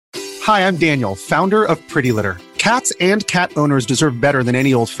Hi, I'm Daniel, founder of Pretty Litter. Cats and cat owners deserve better than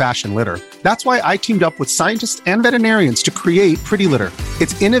any old-fashioned litter. That's why I teamed up with scientists and veterinarians to create Pretty Litter.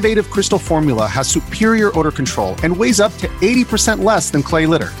 Its innovative crystal formula has superior odor control and weighs up to 80% less than clay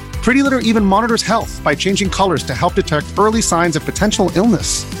litter. Pretty Litter even monitors health by changing colors to help detect early signs of potential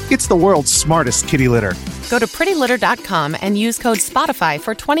illness. It's the world's smartest kitty litter. Go to prettylitter.com and use code SPOTIFY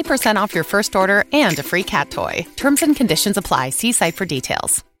for 20% off your first order and a free cat toy. Terms and conditions apply. See site for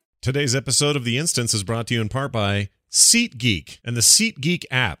details. Today's episode of The Instance is brought to you in part by SeatGeek and the SeatGeek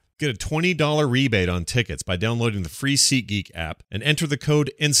app. Get a $20 rebate on tickets by downloading the free SeatGeek app and enter the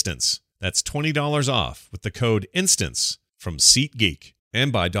code INSTANCE. That's $20 off with the code INSTANCE from SeatGeek.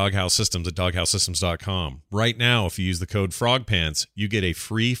 And by Doghouse Systems at doghousesystems.com. Right now, if you use the code FROGPANTS, you get a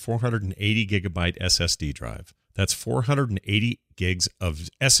free 480 gigabyte SSD drive. That's 480 gigs of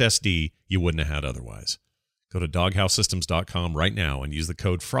SSD you wouldn't have had otherwise. Go to doghousesystems.com right now and use the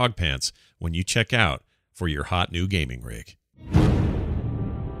code FROGPANTS when you check out for your hot new gaming rig.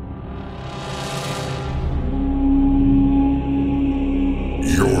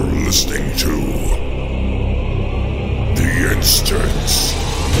 You're listening to The Instance.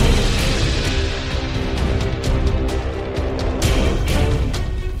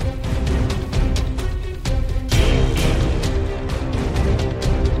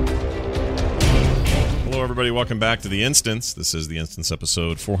 Hello, everybody. Welcome back to The Instance. This is The Instance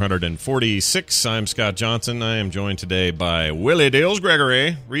episode 446. I'm Scott Johnson. I am joined today by Willie Dales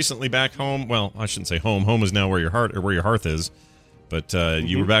Gregory, recently back home. Well, I shouldn't say home. Home is now where your hearth is. But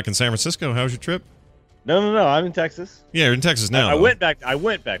you were back in San Francisco. How was your trip? No. I'm in Texas. Yeah, you're in Texas now. I went back to San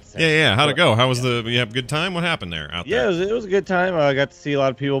Francisco. Yeah. How'd it go? How was you have a good time? What happened there out there? Yeah, it was a good time. I got to see a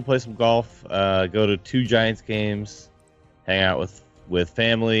lot of people play some golf, go to 2 Giants games, hang out with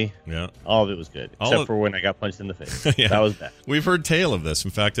family. Yeah. All of it was good, except for when I got punched in the face. Yeah. That was bad. We've heard tale of this.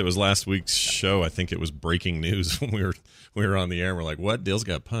 In fact, it was last week's show. I think it was breaking news when we were on the air. We're like, what? Dale's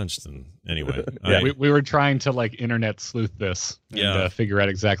got punched. And anyway. Yeah, we were trying to internet sleuth this and figure out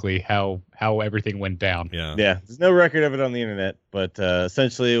exactly how everything went down. Yeah. There's no record of it on the internet, but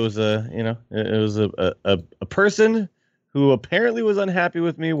essentially it was a person who apparently was unhappy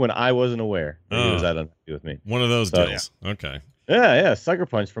with me when I wasn't aware that he was that unhappy with me. One of those deals. Yeah. Okay. Yeah, sucker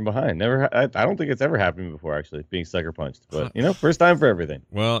punch from behind. I don't think it's ever happened to me before, actually, being sucker punched. But first time for everything.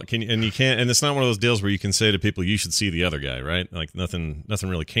 Well, you can't, and it's not one of those deals where you can say to people, "You should see the other guy," right? Like nothing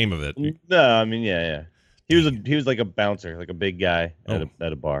really came of it. No, I mean, yeah. He was like a bouncer, like a big guy at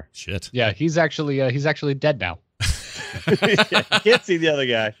a bar. Shit. Yeah, he's actually dead now. You can't see the other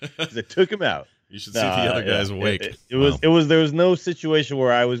guy because I took him out. You should see the other guy's awake. There was no situation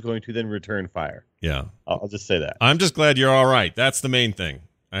where I was going to then return fire. Yeah. I'll just say that. I'm just glad you're all right. That's the main thing.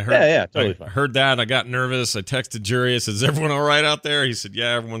 Totally fine. I heard that. I got nervous. I texted Jerry. I said, "Is everyone all right out there?" He said,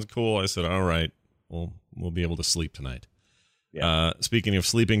 "Yeah, everyone's cool." I said, "All right. We'll be able to sleep tonight." Yeah. Speaking of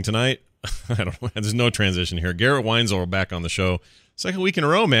sleeping tonight, there's no transition here. Garrett Weinzel back on the show. Second week in a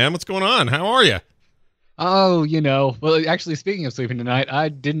row, man. What's going on? How are you? Oh, well, actually, speaking of sleeping tonight, I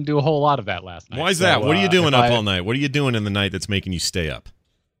didn't do a whole lot of that last night. Why is that? What are you doing up all night? What are you doing in the night that's making you stay up?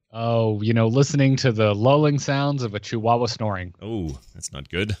 Oh, listening to the lulling sounds of a chihuahua snoring. Oh, that's not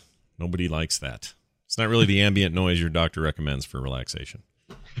good. Nobody likes that. It's not really the ambient noise your doctor recommends for relaxation.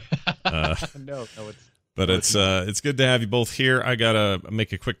 No, it's. But it's good to have you both here. I gotta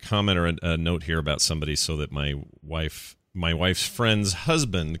make a quick comment or a note here about somebody so that my wife's friend's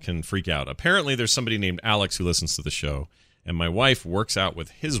husband can freak out. Apparently, there's somebody named Alex who listens to the show, and my wife works out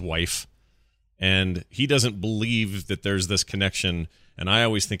with his wife, and he doesn't believe that there's this connection. And I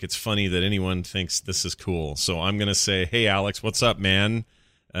always think it's funny that anyone thinks this is cool. So I'm going to say, hey, Alex, what's up, man?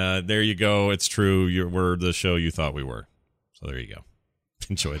 There you go. It's true. We're the show you thought we were. So there you go.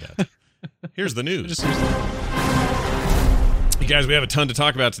 Enjoy that. Here's the news. You guys, we have a ton to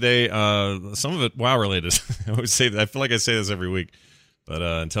talk about today. Some of it WoW related. I always say that. I feel like I say this every week. But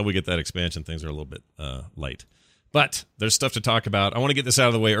until we get that expansion, things are a little bit light. But there's stuff to talk about. I want to get this out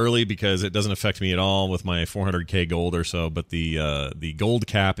of the way early because it doesn't affect me at all with my 400K gold or so. But the gold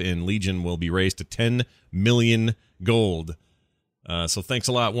cap in Legion will be raised to 10 million gold. So thanks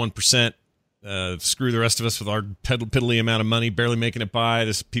a lot, 1%. Screw the rest of us with our piddly amount of money, barely making it by.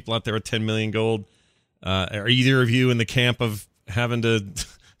 There's people out there with 10 million gold. Are either of you in the camp of having to...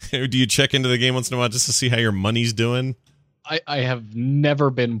 do you check into the game once in a while just to see how your money's doing? I have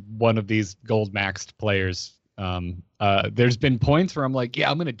never been one of these gold maxed players. There's been points where I'm like,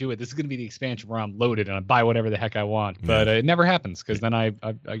 yeah, I'm going to do it. This is going to be the expansion where I'm loaded and I buy whatever the heck I want. But it never happens because then I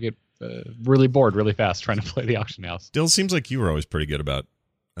get really bored really fast trying to play the auction house. Dill, seems like you were always pretty good about,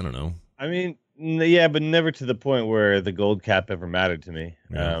 I don't know. I mean, yeah, but never to the point where the gold cap ever mattered to me.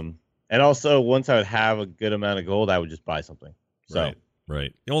 Yeah. And also, once I would have a good amount of gold, I would just buy something. So,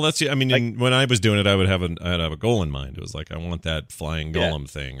 right. Well, that's. I mean, when I was doing it, I'd have a goal in mind. It was like, I want that flying golem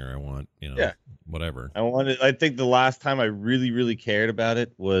thing, or I want, whatever. I think the last time I really, really cared about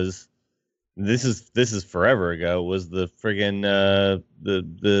it was, this is forever ago, was the friggin'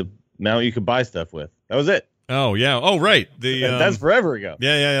 the amount you could buy stuff with. That was it. Oh yeah. Oh right. That's forever ago.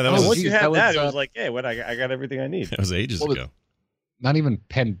 Yeah. That was. Once you had that, it was like, hey, I got everything I need. That was ages ago. Not even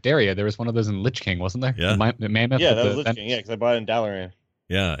Pandaria. There was one of those in Lich King, wasn't there? Yeah. The mammoth. Yeah, that was Lich King. Yeah, because I bought it in Dalaran.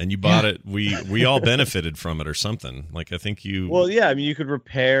 Yeah, and you bought it. We all benefited from it or something. Like I think you. Well, yeah. I mean, you could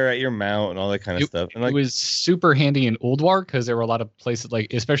repair at your mount and all that kind of stuff. And it was super handy in Ulduar because there were a lot of places,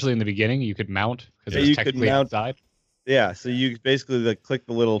 like especially in the beginning, you could mount because it was technically outside. Yeah, so you basically click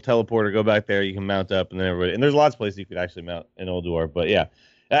the little teleporter, go back there, you can mount up, and then everybody. And there's lots of places you could actually mount in Ulduar. But yeah,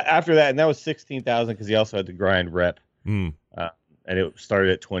 after that, and that was 16,000 because you also had to grind rep. And it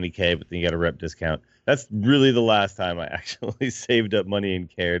started at 20K, but then you got a rep discount. That's really the last time I actually saved up money and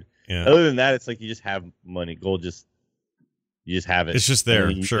cared. Yeah. Other than that, it's like you just have money. Gold you just have it. It's just there,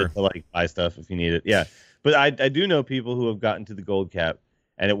 you sure. get to like buy stuff if you need it. Yeah, but I do know people who have gotten to the gold cap,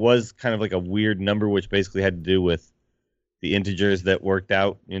 and it was kind of like a weird number, which basically had to do with the integers that worked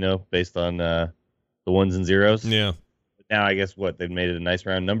out, based on the ones and zeros. Yeah. Now I guess they've made it a nice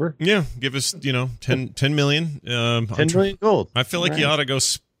round number. Yeah, give us 10 million. 10 million gold. I feel like you ought to go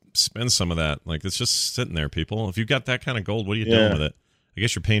spend some of that. Like it's just sitting there, people. If you've got that kind of gold, what are you doing with it? I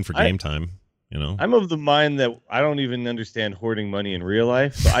guess you're paying for game time. I'm of the mind that I don't even understand hoarding money in real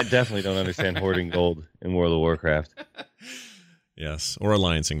life, so I definitely don't understand hoarding gold in World of Warcraft. Yes, or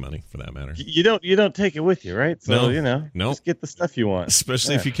alliancing money for that matter. You don't take it with you, right? So no. Just get the stuff you want.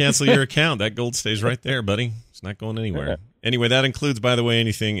 Especially if you cancel your account, that gold stays right there, buddy. It's not going anywhere. Yeah. Anyway, that includes, by the way,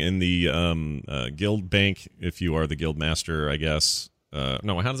 anything in the guild bank if you are the guild master, I guess.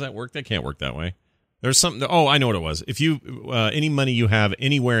 No, how does that work? That can't work that way. There's something. Oh, I know what it was. If you any money you have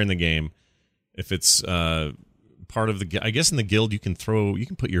anywhere in the game, if it's part of the, I guess in the guild you can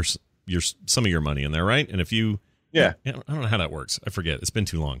put your some of your money in there, right? And if you I don't know how that works. I forget. It's been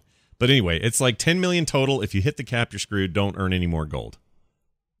too long. But anyway, it's like 10 million total. If you hit the cap, you're screwed. Don't earn any more gold.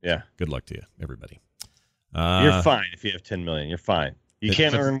 Yeah. Good luck to you, everybody. You're fine if you have 10 million. You're fine. You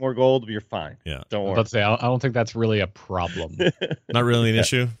can't earn more gold, but you're fine. Yeah. Don't worry. Let's say I don't think that's really a problem. Not really an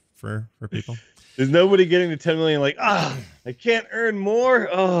issue for people. There's nobody getting to 10 million like, I can't earn more.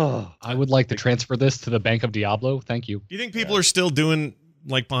 Oh, I would like to transfer this to the Bank of Diablo. Thank you. Do you think people are still doing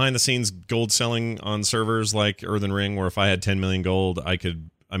like behind the scenes gold selling on servers like Earthen Ring, where if I had 10 million gold,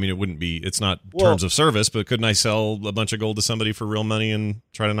 it wouldn't be, it's not terms of service, but couldn't I sell a bunch of gold to somebody for real money and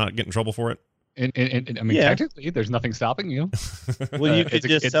try to not get in trouble for it? And technically, there's nothing stopping you. Well, you could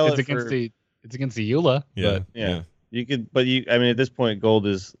just sell it against it's against the EULA. Yeah. Yeah. You could, but at this point, gold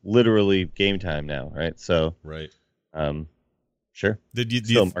is literally game time now, right? So, right. Sure.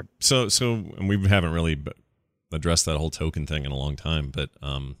 And we haven't really addressed that whole token thing in a long time, but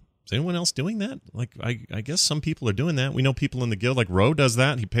is anyone else doing that? Like, I guess some people are doing that. We know people in the guild, like Ro does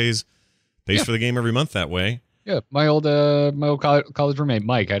that. He pays for the game every month that way. Yeah, my old college roommate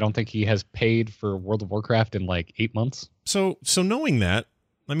Mike. I don't think he has paid for World of Warcraft in like 8 months. So knowing that,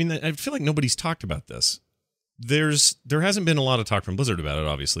 I feel like nobody's talked about this. There hasn't been a lot of talk from Blizzard about it,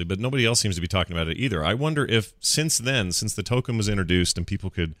 obviously, but nobody else seems to be talking about it either. I wonder if since the token was introduced and people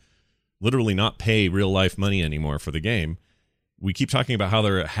could literally not pay real life money anymore for the game, we keep talking about how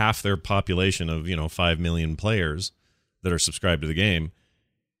they're at half their population of 5 million players that are subscribed to the game.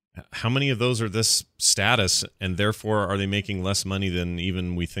 How many of those are this status, and therefore are they making less money than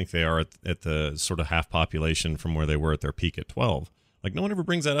even we think they are at the sort of half population from where they were at their peak at 12? Like, no one ever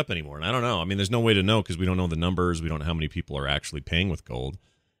brings that up anymore, and I don't know. There's no way to know because we don't know the numbers. We don't know how many people are actually paying with gold,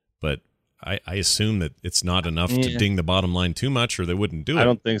 but I assume that it's not enough to ding the bottom line too much, or they wouldn't do it. I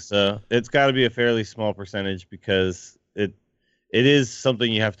don't think so. It's got to be a fairly small percentage because it is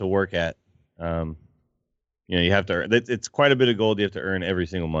something you have to work at. You have to earn. It's quite a bit of gold you have to earn every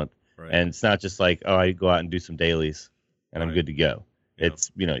single month, right. And it's not just like, I go out and do some dailies and I'm good to go. Yeah.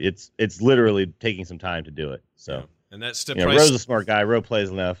 It's literally taking some time to do it. So. Yeah. And that's Ro's a smart guy. Ro plays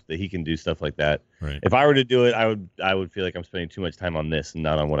enough that he can do stuff like that. Right. If I were to do it, I would feel like I'm spending too much time on this and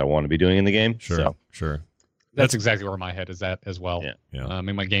not on what I want to be doing in the game. Sure. That's exactly where my head is at as well. Yeah.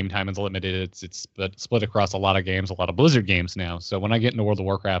 My game time is limited. It's split across a lot of games, a lot of Blizzard games now. So when I get into World of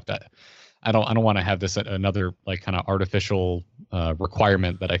Warcraft, I don't want to have this another like kind of artificial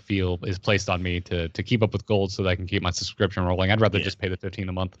requirement that I feel is placed on me to keep up with gold so that I can keep my subscription rolling. I'd rather just pay the $15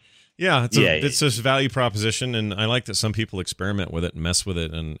 a month. Yeah, it's this value proposition, and I like that some people experiment with it and mess with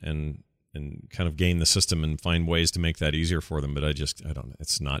it, and kind of game the system and find ways to make that easier for them. But I don't.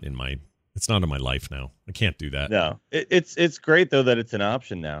 It's not in my life now. I can't do that. No, it's great though that it's an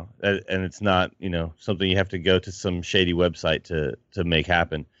option now, and it's not something you have to go to some shady website to make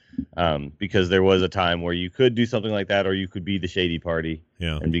happen. Because there was a time where you could do something like that, or you could be the shady party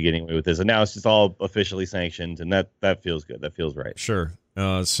and be getting away with this. And now it's just all officially sanctioned, and that feels good. That feels right. Sure.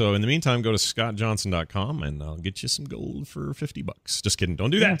 So in the meantime, go to scottjohnson.com and I'll get you some gold for $50. Just kidding. Don't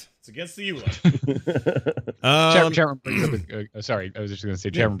do that. It's against the Chairman brings up sorry, I was just going to say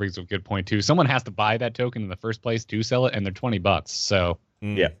Chairman brings up a good point too. Someone has to buy that token in the first place to sell it, and they're $20. So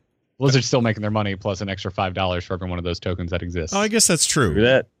yeah. Blizzard's still making their money plus an extra $5 for every one of those tokens that exists. Oh, I guess that's true. Do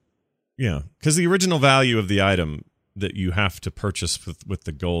that. Yeah, because the original value of the item that you have to purchase with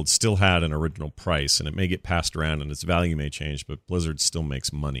the gold still had an original price, and it may get passed around and its value may change, but Blizzard still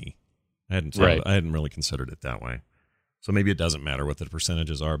makes money. I hadn't really considered it that way. So maybe it doesn't matter what the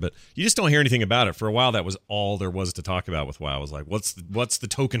percentages are, but you just don't hear anything about it. For a while, that was all there was to talk about with WoW. It was like, what's the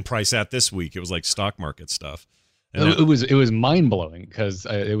token price at this week? It was like stock market stuff. And it was mind blowing because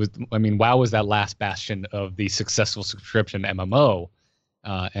WoW was that last bastion of the successful subscription MMO,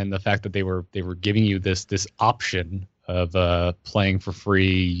 and the fact that they were giving you this option of playing for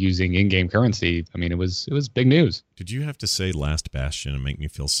free using in-game currency. I mean, it was big news. Did you have to say last bastion and make me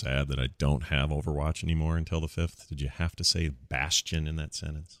feel sad that I don't have Overwatch anymore until the 5th? Did you have to say bastion in that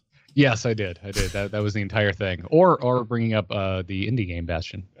sentence? Yes, I did. That was the entire thing. Or bringing up the indie game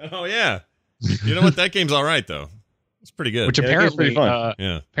Bastion. Oh yeah, you know what? That game's all right though. It's pretty good. Which apparently, fun.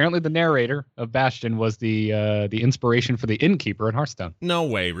 Apparently, the narrator of Bastion was the inspiration for the innkeeper in Hearthstone. No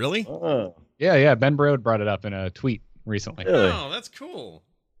way, really? Yeah. Ben Brode brought it up in a tweet recently. Really? Oh, that's cool.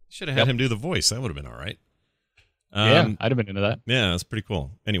 Should have had him do the voice. That would have been all right. Yeah, I'd have been into that. Yeah, that's pretty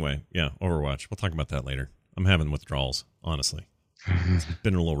cool. Anyway, yeah, Overwatch. We'll talk about that later. I'm having withdrawals, honestly. It's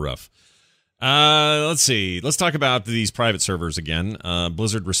been a little rough. Let's see. Let's talk about these private servers again.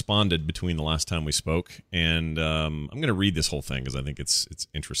 Blizzard responded between the last time we spoke, and I'm going to read this whole thing because I think it's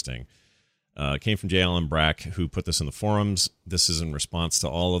interesting. It came from J. Allen Brack, who put this in the forums. This is in response to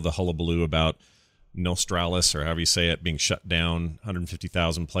all of the hullabaloo about Nostralis, or however you say it, being shut down.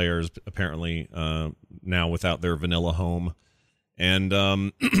 150,000 players apparently now without their vanilla home, and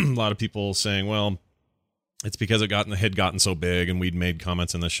a lot of people saying, well, it's because it had gotten so big, and we'd made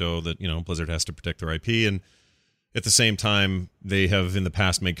comments in the show that Blizzard has to protect their IP, and at the same time they have in the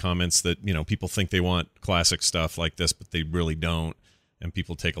past made comments that people think they want classic stuff like this, but they really don't, and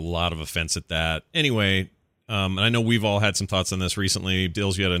people take a lot of offense at that. Anyway, and I know we've all had some thoughts on this recently.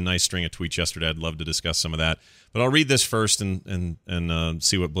 Dills, you had a nice string of tweets yesterday. I'd love to discuss some of that, but I'll read this first and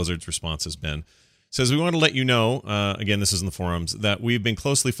see what Blizzard's response has been. It says, we want to let you know, again, this is in the forums, that we've been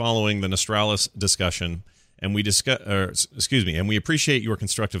closely following the Nostralis discussion, and we appreciate your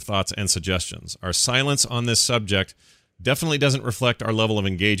constructive thoughts and suggestions. Our silence on this subject definitely doesn't reflect our level of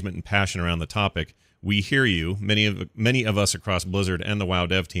engagement and passion around the topic. We hear you. Many of us across Blizzard and the WoW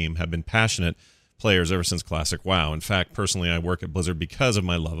dev team have been passionate players ever since Classic WoW. In fact, personally, I work at Blizzard because of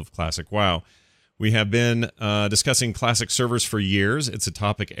my love of Classic WoW. We have been discussing classic servers for years. It's a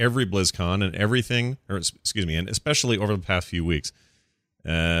topic every BlizzCon and especially over the past few weeks.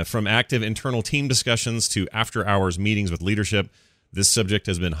 From active internal team discussions to after-hours meetings with leadership, this subject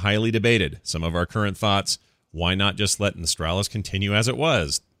has been highly debated. Some of our current thoughts: why not just let Nostralis continue as it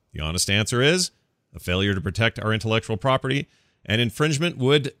was? The honest answer is a failure to protect our intellectual property, and infringement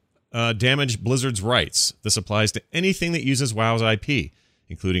would damage Blizzard's rights. This applies to anything that uses WoW's IP,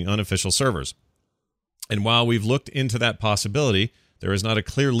 including unofficial servers. And while we've looked into that possibility, there is not a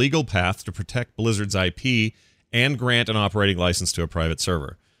clear legal path to protect Blizzard's IP and grant an operating license to a private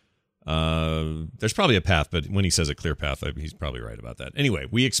server. There's probably a path, but when he says a clear path, he's probably right about that. Anyway,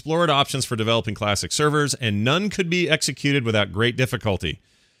 we explored options for developing classic servers, and none could be executed without great difficulty.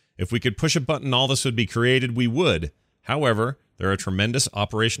 If we could push a button, all this would be created, we would. However, there are tremendous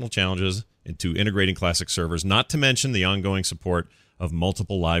operational challenges into integrating classic servers, not to mention the ongoing support of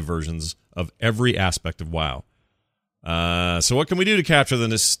multiple live versions of every aspect of WoW. So what can we do to capture the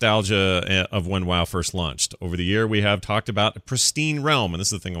nostalgia of when WoW first launched? Over the year, we have talked about a pristine realm, and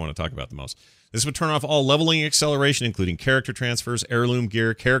this is the thing I want to talk about the most. This would turn off all leveling acceleration, including character transfers, heirloom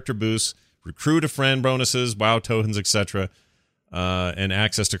gear, character boosts, recruit a friend bonuses, WoW tokens, etc., and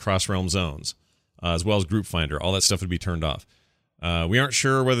access to cross-realm zones, as well as group finder. All that stuff would be turned off. We aren't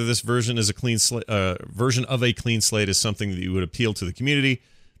sure whether this version is version of a clean slate is something that would appeal to the community,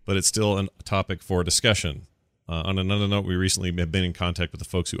 but it's still a topic for discussion. On another note, we recently have been in contact with the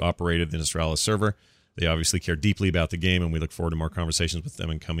folks who operated the Nostralis server. They obviously care deeply about the game, and we look forward to more conversations with them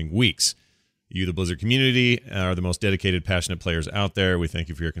in coming weeks. You, the Blizzard community, are the most dedicated, passionate players out there. We thank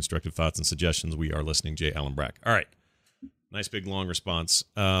you for your constructive thoughts and suggestions. We are listening, J. Allen Brack. All right. Nice, big, long response.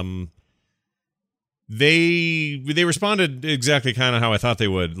 They responded exactly kind of how I thought they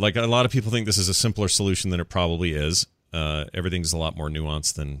would. Like, a lot of people think this is a simpler solution than it probably is. Everything's a lot more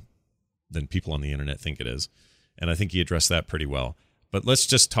nuanced than people on the internet think it is. And I think he addressed that pretty well. But let's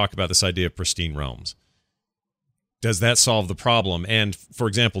just talk about this idea of pristine realms. Does that solve the problem? And, for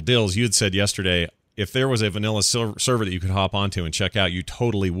example, Dills, you had said yesterday, if there was a vanilla server that you could hop onto and check out, you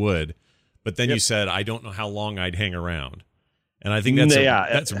totally would. But then you said, I don't know how long I'd hang around. And I think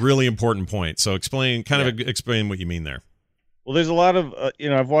that's a really important point. So explain what you mean there. Well, there's a lot of,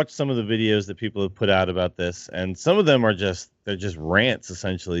 I've watched some of the videos that people have put out about this, and some of them are they're just rants,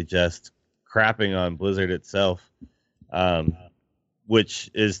 essentially, just crapping on Blizzard itself, which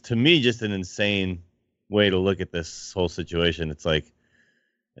is, to me, just an insane way to look at this whole situation. It's like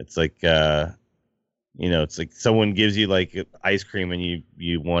someone gives you like ice cream and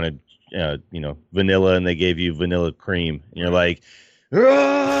you wanted vanilla, and they gave you vanilla cream, and you're like,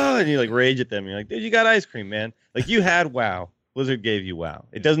 "Argh!" and you like rage at them. You're like, dude, you got ice cream, man. Like, you had WoW. Blizzard gave you WoW.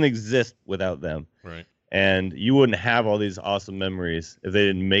 It doesn't exist without them. Right. And you wouldn't have all these awesome memories if they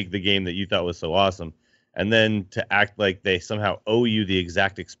didn't make the game that you thought was so awesome. And then to act like they somehow owe you the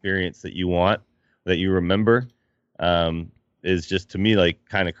exact experience that you want, that you remember, is just, to me, like,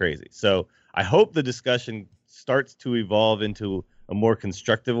 kind of crazy. So I hope the discussion starts to evolve into a more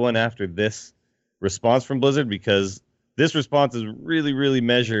constructive one after this response from Blizzard, because this response is really, really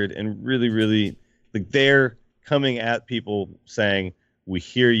measured and really, really, like, they're coming at people saying, we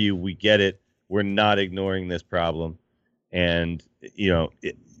hear you, we get it, we're not ignoring this problem. And,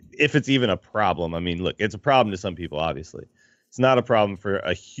 if it's even a problem, I mean, look, it's a problem to some people, obviously. It's not a problem for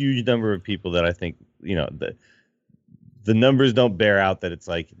a huge number of people that I think, the numbers don't bear out that it's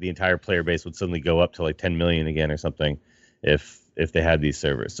like the entire player base would suddenly go up to like 10 million again or something if they had these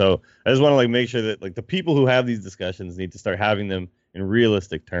servers. So I just want to like make sure that like the people who have these discussions need to start having them in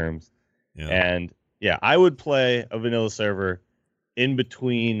realistic terms. Yeah. And yeah, I would play a vanilla server in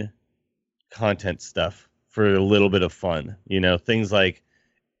between content stuff for a little bit of fun. Things like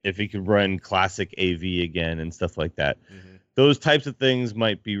if you could run classic AV again and stuff like that. Mm-hmm. Those types of things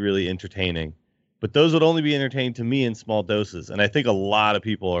might be really entertaining, but those would only be entertaining to me in small doses. And I think a lot of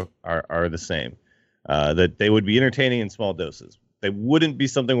people are the same, that they would be entertaining in small doses. They wouldn't be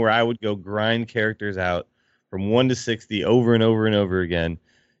something where I would go grind characters out from 1 to 60 over and over and over again,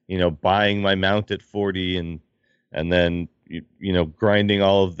 buying my mount at 40 and then, grinding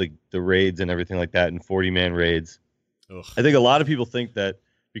all of the raids and everything like that in 40-man raids. Ugh. I think a lot of people think that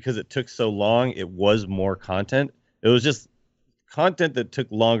because it took so long, it was more content. It was just content that took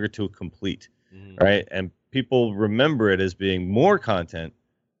longer to complete, right? And people remember it as being more content,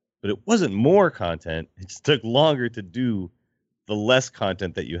 but it wasn't more content. It just took longer to do the less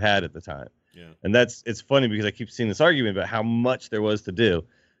content that you had at the time. Yeah. And it's funny because I keep seeing this argument about how much there was to do.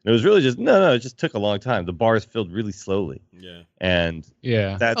 And it was really just, no, it just took a long time. The bars filled really slowly. Yeah. And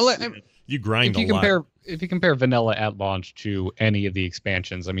that's... You grind a lot. If you compare vanilla at launch to any of the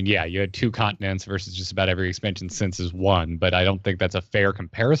expansions, I mean, yeah, you had 2 continents versus just about every expansion since is 1, but I don't think that's a fair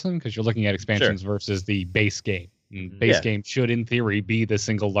comparison because you're looking at expansions versus the base game. And base game should, in theory, be the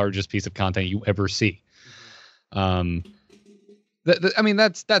single largest piece of content you ever see. I mean,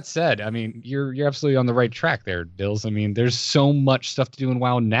 that said, I mean, you're absolutely on the right track there, Dills. I mean, there's so much stuff to do in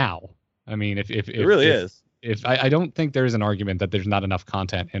WoW now. I mean, if it really is. If I don't think there's an argument that there's not enough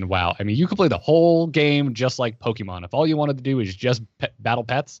content in WoW. I mean, you could play the whole game just like Pokemon. If all you wanted to do is just battle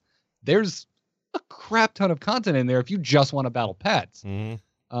pets, there's a crap ton of content in there if you just want to battle pets.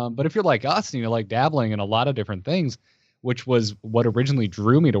 Mm-hmm. But if you're like us and you're like dabbling in a lot of different things, which was what originally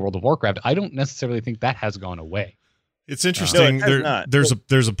drew me to World of Warcraft, I don't necessarily think that has gone away. It's interesting. There's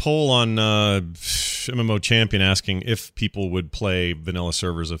a poll on MMO Champion asking if people would play vanilla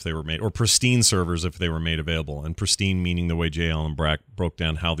servers if they were made, or pristine servers if they were made available. And pristine meaning the way J. Allen Brack broke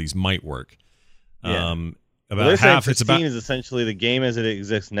down how these might work. Yeah. About half. Pristine is essentially the game as it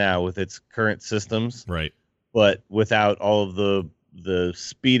exists now with its current systems, right? But without all of the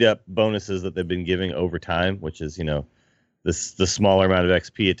speed up bonuses that they've been giving over time, which is the smaller amount of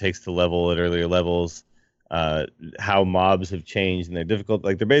XP it takes to level at earlier levels. How mobs have changed and they're difficult.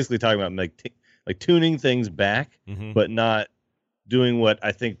 Like they're basically talking about like tuning things back, but not doing what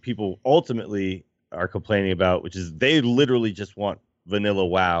I think people ultimately are complaining about, which is they literally just want vanilla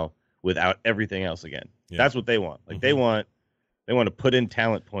WoW without everything else again. Yeah. That's what they want. Like they want to put in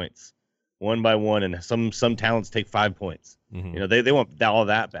talent points one by one, and some talents take 5 points. You know, they want all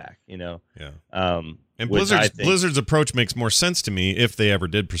that back. You know, and Blizzard's approach makes more sense to me if they ever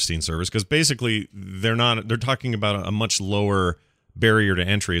did pristine servers, because basically they're talking about a much lower barrier to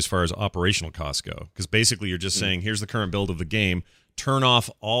entry as far as operational costs go, because basically you're just saying, here's the current build of the game, turn off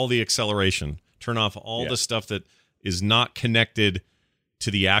all the acceleration, turn off all the stuff that is not connected to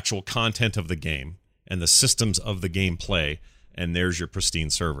the actual content of the game and the systems of the gameplay, and there's your pristine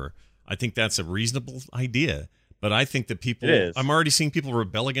server. I think that's a reasonable idea, but I think that I'm already seeing people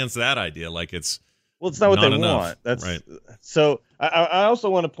rebel against that idea, like it's not what they enough. want. That's right. So I also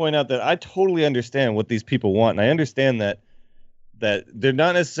want to point out that I totally understand what these people want, and I understand that they're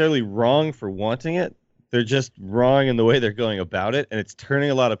not necessarily wrong for wanting it. They're just wrong in the way they're going about it, and it's turning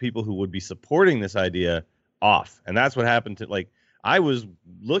a lot of people who would be supporting this idea off. And that's what happened to, like, I was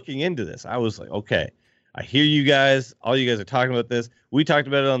looking into this. I was like, okay, I hear you guys. All you guys are talking about this. We talked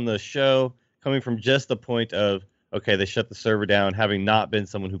about it on the show, coming from just the point of, okay, they shut the server down, having not been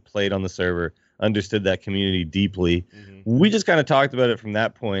someone who played on the server, understood that community deeply. We just kind of talked about it from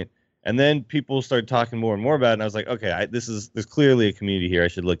that point. And then people started talking more and more about it, and I was like, okay, there's clearly a community here. I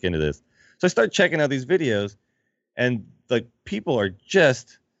should look into this. So I started checking out these videos, and like people are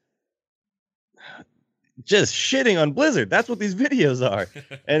just shitting on Blizzard. That's what these videos are,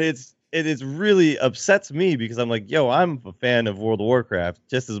 and it really upsets me, because I'm like, yo, I'm a fan of World of Warcraft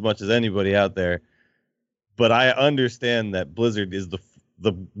just as much as anybody out there, but I understand that Blizzard is the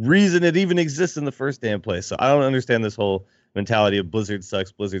reason it even exists in the first damn place. So I don't understand this whole mentality of Blizzard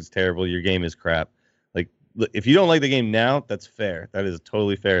sucks, Blizzard's terrible, your game is crap. Like, if you don't like the game now, that's fair. That is a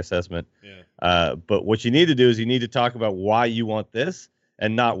totally fair assessment. But what you need to do is you need to talk about why you want this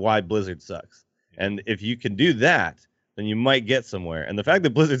and not why Blizzard sucks. And if you can do that, then you might get somewhere. And the fact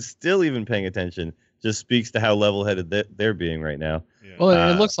that Blizzard's still even paying attention just speaks to how level-headed they're being right now.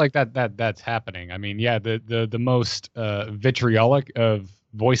 Well, it looks like that's happening. I mean, the most vitriolic of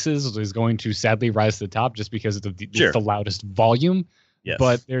voices is going to sadly rise to the top just because it's the loudest volume. Yes.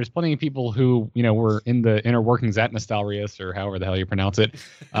 But there's plenty of people who, were in the inner workings at Nostalrius, or however the hell you pronounce it.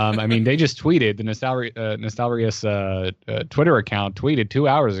 I mean, they just tweeted, the Nostalrius Twitter account tweeted 2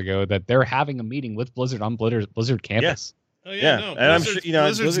 hours ago that they're having a meeting with Blizzard on Blizzard campus. Oh yeah, no. And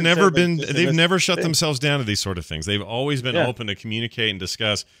Blizzard's never been. They've never shut themselves down to these sort of things. They've always been open to communicate and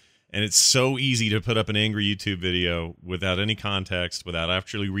discuss. And it's so easy to put up an angry YouTube video without any context, without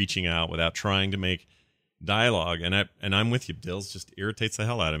actually reaching out, without trying to make dialogue. And I'm with you, Dills. Just irritates the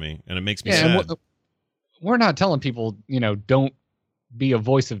hell out of me, and it makes me sad. We're not telling people, don't be a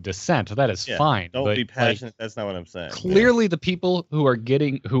voice of dissent. That is fine. Don't be passionate. Like, that's not what I'm saying. Clearly, the people who are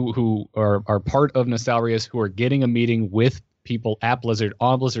getting who are part of Nostalrius, who are getting a meeting with people at Blizzard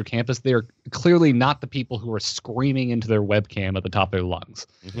on Blizzard campus, they're clearly not the people who are screaming into their webcam at the top of their lungs.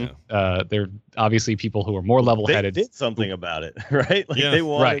 They're obviously people who are more level-headed. They did something about it, right? Like they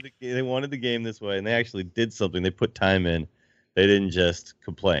wanted the game this way, and they actually did something. They put time in. They didn't just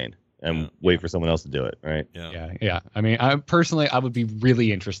complain and wait for someone else to do it, right? Yeah. I mean, I would be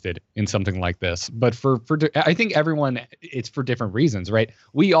really interested in something like this, but I think everyone, it's for different reasons, right?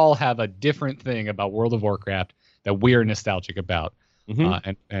 We all have a different thing about World of Warcraft that we're nostalgic about,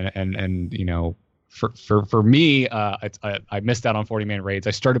 and for me, I missed out on 40-man raids.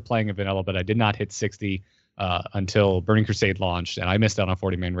 I started playing in vanilla, but I did not hit 60 until Burning Crusade launched, and I missed out on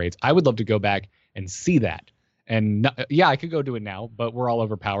 40-man raids. I would love to go back and see that. And I could go do it now, but we're all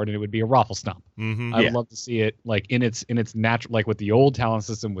overpowered, and it would be a raffle stomp. I would love to see it like in its natural, like with the old talent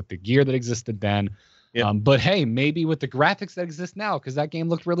system, with the gear that existed then. But hey, maybe with the graphics that exist now, because that game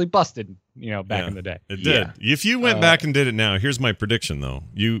looked really busted, back in the day. It did. If you went back and did it now, here's my prediction though.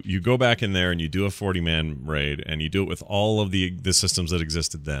 You go back in there and you do a 40-man raid, and you do it with all of the systems that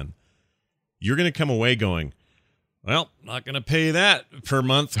existed then. You're going to come away going, well, not going to pay that per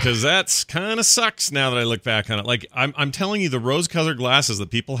month, because that's kind of sucks now that I look back on it. Like, I'm telling you, the rose-colored glasses that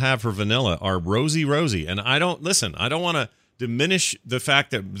people have for vanilla are rosy, and I don't want to diminish the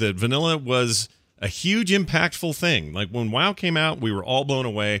fact that vanilla was a huge impactful thing. Like, when WoW came out, we were all blown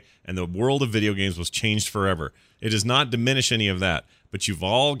away, and the world of video games was changed forever. It does not diminish any of that, but you've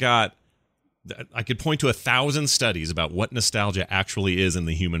all got, I could point to 1,000 studies about what nostalgia actually is in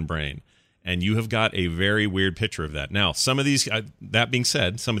the human brain. And you have got a very weird picture of that. Now, some of these, that being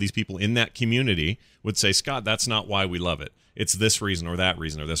said, some of these people in that community would say, Scott, that's not why we love it. It's this reason or that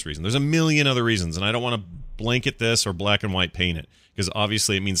reason or this reason. There's a million other reasons, and I don't want to blanket this or black and white paint it, because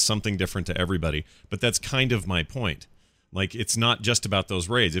obviously it means something different to everybody. But that's kind of my point. Like, it's not just about those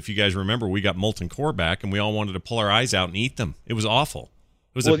raids. If you guys remember, we got Molten Core back, and we all wanted to pull our eyes out and eat them. It was awful.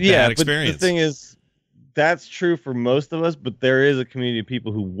 It was a bad experience. But the thing is, that's true for most of us, but there is a community of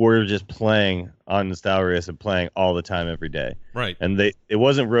people who were just playing on Nostalrius and playing all the time every day. Right. And it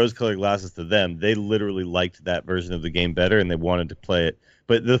wasn't rose-colored glasses to them. They literally liked that version of the game better, and they wanted to play it.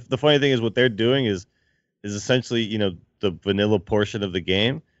 But the funny thing is, what they're doing is essentially, the vanilla portion of the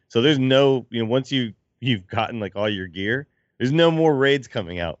game. So there's no, once you've gotten like all your gear, there's no more raids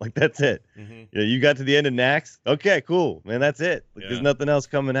coming out. Like, that's it. Mm-hmm. You got to the end of Naxx. Okay, cool, man. That's it. Like, there's nothing else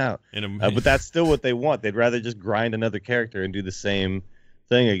coming out. But that's still what they want. They'd rather just grind another character and do the same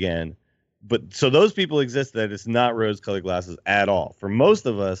thing again. But so those people exist, that it's not rose-colored glasses at all. For most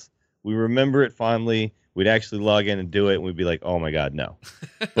of us, we remember it fondly. We'd actually log in and do it, and we'd be like, oh my God, no.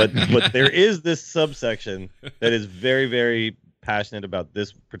 But there is this subsection that is very, very passionate about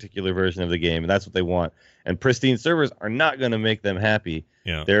this particular version of the game, and that's what they want. And pristine servers are not going to make them happy.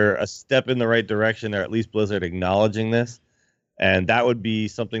 Yeah. They're a step in the right direction, or at least Blizzard acknowledging this. And that would be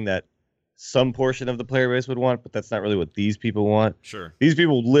something that some portion of the player base would want, but that's not really what these people want. Sure. These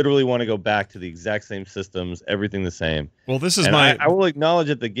people literally want to go back to the exact same systems, everything the same. Well, this is I will acknowledge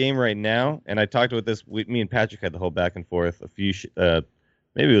that the game right now, and I talked about this, me and Patrick had the whole back and forth maybe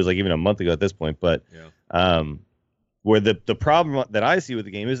it was like even a month ago at this point, but where the problem that I see with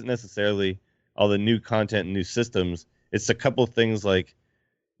the game isn't necessarily all the new content and new systems. It's a couple of things like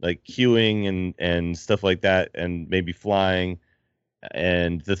queuing and stuff like that, and maybe flying,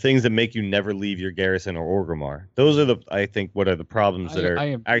 and the things that make you never leave your garrison or Orgrimmar. Those are I think what are the problems that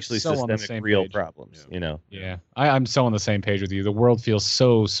are actually so systemic, real problems. Yeah. I'm so on the same page with you. The world feels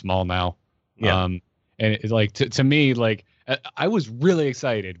so small now. Yeah. And it's like to me, like, I was really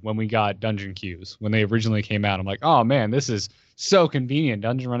excited when we got dungeon queues when they originally came out. I'm like, oh man, this is so convenient.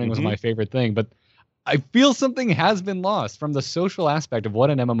 Dungeon running was my favorite thing, but I feel something has been lost from the social aspect of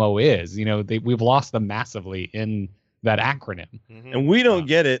what an MMO is. We've lost them massively in that acronym. And we don't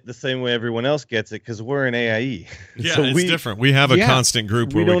get it the same way everyone else gets it because we're an AIE. Yeah, so it's different. We have a constant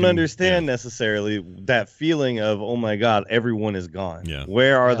group. We don't understand necessarily that feeling of, oh my God, everyone is gone. Yeah.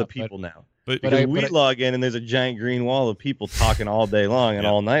 Where are the people now? But we log in and there's a giant green wall of people talking all day long and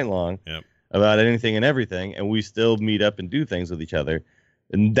all night long about anything and everything, and we still meet up and do things with each other.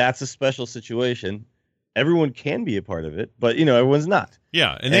 And that's a special situation. Everyone can be a part of it, but everyone's not.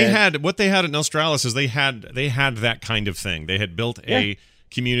 Yeah, and they had at Nostralis is they had that kind of thing. They had built a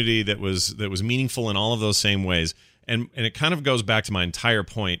community that was meaningful in all of those same ways. And it kind of goes back to my entire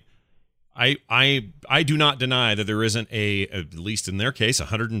point. I do not deny that there isn't at least in their case,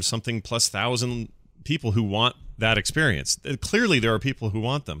 100 and something plus thousand people who want that experience. Clearly there are people who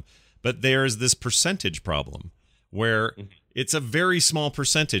want them, but there's this percentage problem where it's a very small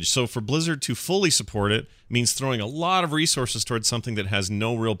percentage. So for Blizzard to fully support it means throwing a lot of resources towards something that has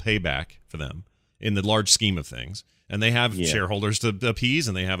no real payback for them in the large scheme of things. And they have shareholders to appease,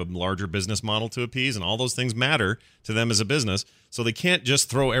 and they have a larger business model to appease, and all those things matter to them as a business. So they can't just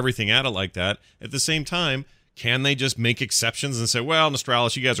throw everything at it like that. At the same time, can they just make exceptions and say, well,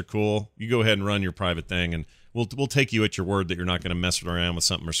 Nostralis, you guys are cool. You go ahead and run your private thing, and we'll take you at your word that you're not going to mess around with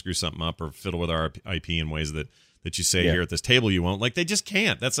something or screw something up or fiddle with our IP in ways that you say here at this table you won't. Like, they just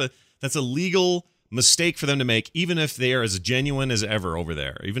can't. That's a legal mistake for them to make, even if they are as genuine as ever over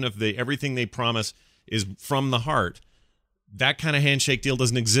there. Even if everything they promise is from the heart. That kind of handshake deal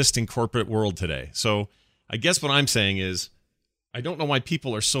doesn't exist in corporate world today. So I guess what I'm saying is I don't know why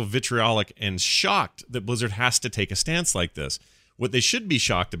people are so vitriolic and shocked that Blizzard has to take a stance like this. What they should be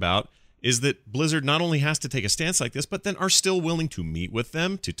shocked about is that Blizzard not only has to take a stance like this, but then are still willing to meet with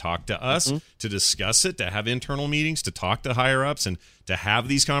them, to talk to us, to discuss it, to have internal meetings, to talk to higher ups, and to have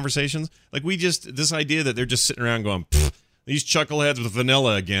these conversations. Like, this idea that they're just sitting around going, these chuckleheads with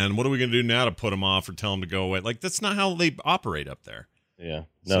vanilla again, what are we going to do now to put them off or tell them to go away? Like, that's not how they operate up there. Yeah.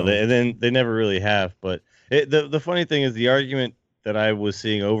 No, they never really have. But the funny thing is the argument that I was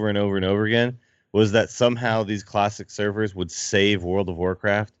seeing over and over and over again was that somehow these classic servers would save World of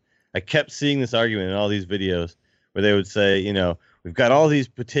Warcraft. I kept seeing this argument in all these videos where they would say, we've got all these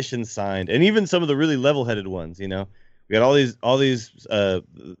petitions signed, and even some of the really level-headed ones, we got we've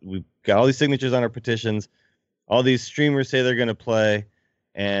got all these signatures on our petitions. All these streamers say they're going to play,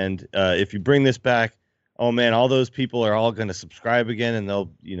 and if you bring this back, oh man, all those people are all going to subscribe again, and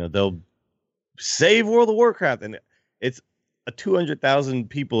they'll save World of Warcraft. And it's 200,000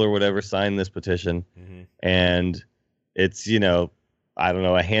 people or whatever signed this petition, and it's I don't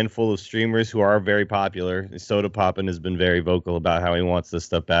know, a handful of streamers who are very popular. Soda Poppin has been very vocal about how he wants this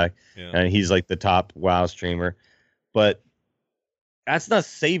stuff back, and he's like the top WoW streamer, but that's not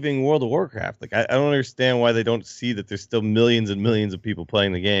saving World of Warcraft. Like, I don't understand why they don't see that there's still millions and millions of people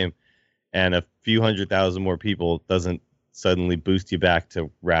playing the game, and a few 100,000 more people doesn't suddenly boost you back to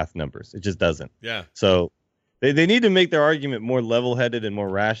Wrath numbers. It just doesn't. Yeah. So they need to make their argument more level-headed and more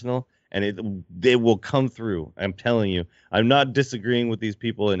rational, and they will come through. I'm telling you. I'm not disagreeing with these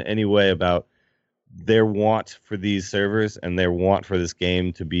people in any way about their want for these servers and their want for this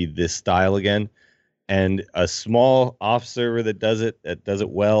game to be this style again. And a small off server that does it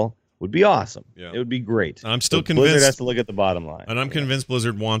well would be awesome. Yeah. It would be great. I'm still but convinced Blizzard has to look at the bottom line. And I'm convinced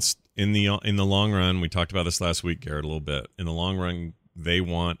Blizzard wants in the long run, we talked about this last week, Garrett, a little bit. In the long run, they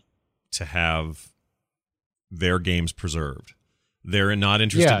want to have their games preserved. They're not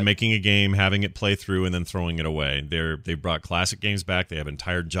interested in making a game, having it play through, and then throwing it away. They've brought classic games back. They have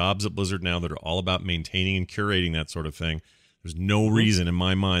entire jobs at Blizzard now that are all about maintaining and curating that sort of thing. There's no reason in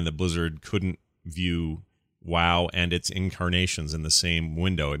my mind that Blizzard couldn't view WoW and its incarnations in the same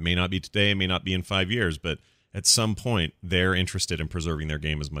window. It may not be today, it may not be in 5 years, but at some point they're interested in preserving their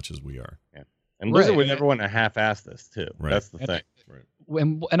game as much as we are. Yeah. And Blizzard would never want to half-ass this too. Right. That's the thing.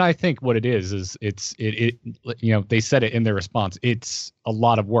 And I think what it is it you know, they said it in their response. It's a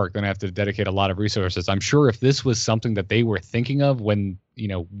lot of work. They're gonna have to dedicate a lot of resources. I'm sure if this was something that they were thinking of when, you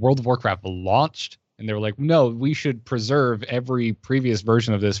know, World of Warcraft launched, and they were like, no, we should preserve every previous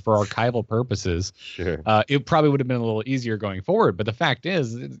version of this for archival purposes. Sure. It probably would have been a little easier going forward. But the fact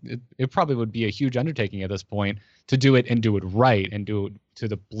is, it probably would be a huge undertaking at this point to do it and do it right and do it to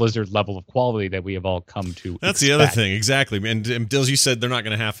the Blizzard level of quality that we have all come to That's expect. the other thing, exactly. And Dills, you said they're not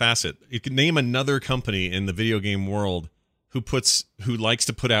going to half-ass it. You can name another company in the video game world who likes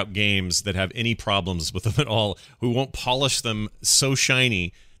to put out games that have any problems with them at all, who won't polish them so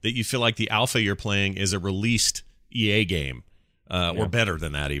shiny that you feel like the alpha you're playing is a released EA game, or better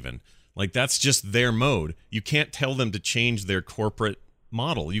than that even. Like, that's just their mode. You can't tell them to change their corporate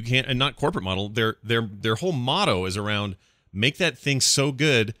model. You can't, and not corporate model. Their whole motto is around make that thing so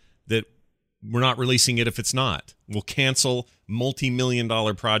good that we're not releasing it if it's not. We'll cancel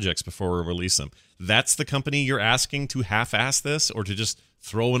multi-million-dollar projects before we release them. That's the company you're asking to half-ass this, or to just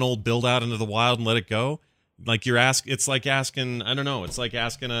throw an old build out into the wild and let it go? Like it's like asking, I don't know, it's like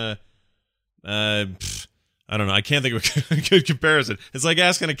asking I don't know, I can't think of a good comparison. It's like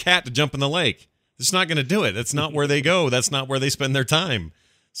asking a cat to jump in the lake. It's not going to do it. That's not where they go. That's not where they spend their time.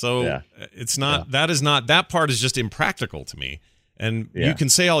 So it's not, that part is just impractical to me. And you can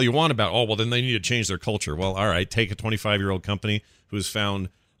say all you want about, oh, well, then they need to change their culture. Well, all right, take a 25-year-old company who's found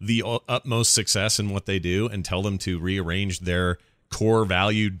the utmost success in what they do and tell them to rearrange their core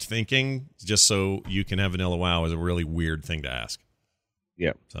valued thinking just so you can have vanilla WoW is a really weird thing to ask.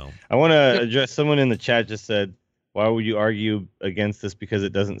 Yeah. So I want to address, someone in the chat just said, why would you argue against this because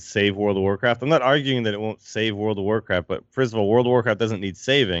it doesn't save World of Warcraft? I'm not arguing that it won't save World of Warcraft, but first of all, World of Warcraft doesn't need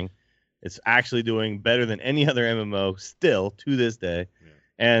saving. It's actually doing better than any other MMO still to this day. Yeah.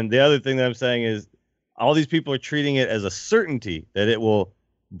 And the other thing that I'm saying is all these people are treating it as a certainty that it will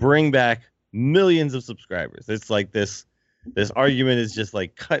bring back millions of subscribers. It's like this argument is just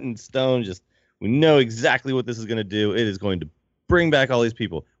like cut in stone. Just, we know exactly what this is going to do. It is going to bring back all these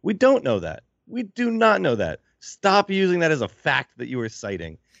people. We don't know that. We do not know that. Stop using that as a fact that you are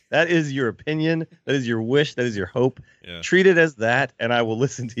citing. That is your opinion. That is your wish. That is your hope. Yeah. Treat it as that, and I will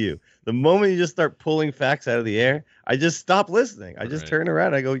listen to you. The moment you just start pulling facts out of the air, I just stop listening. I just turn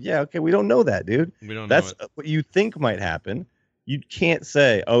around. I go, yeah, okay, we don't know that, dude. We don't know. That's what you think might happen. You can't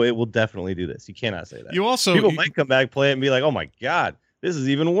say, oh, it will definitely do this. You cannot say that. People might come back, play it, and be like, oh my god, this is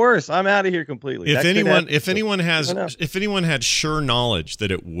even worse. I'm out of here completely. If anyone had sure knowledge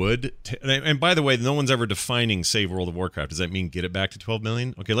that it would, and by the way, no one's ever defining save World of Warcraft. Does that mean get it back to 12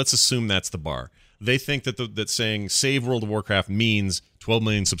 million? Okay, let's assume that's the bar. They think that saying save World of Warcraft means 12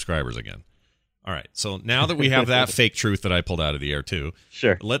 million subscribers again. All right, so now that we have that fake truth that I pulled out of the air too,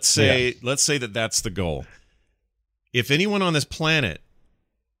 sure. Let's say that that's the goal. If anyone on this planet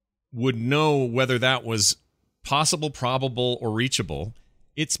would know whether that was possible, probable, or reachable,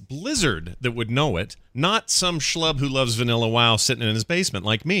 it's Blizzard that would know it, not some schlub who loves vanilla WoW sitting in his basement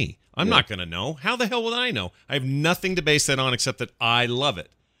like me. I'm not going to know. How the hell would I know? I have nothing to base that on except that I love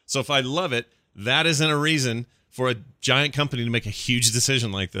it. So if I love it, that isn't a reason for a giant company to make a huge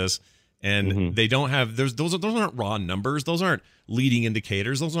decision like this. And they don't have those aren't raw numbers. Those aren't leading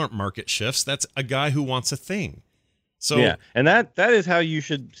indicators. Those aren't market shifts. That's a guy who wants a thing. So yeah, and that is how you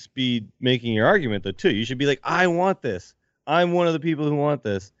should be making your argument, though, too. You should be like, I want this. I'm one of the people who want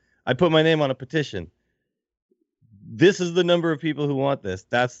this. I put my name on a petition. This is the number of people who want this.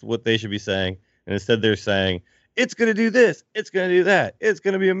 That's what they should be saying. And instead they're saying, it's going to do this. It's going to do that. It's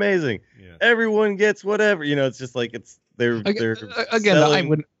going to be amazing. Yeah. Everyone gets whatever. You know, it's just like, it's they're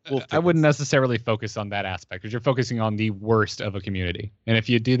again. I wouldn't necessarily focus on that aspect because you're focusing on the worst of a community, and if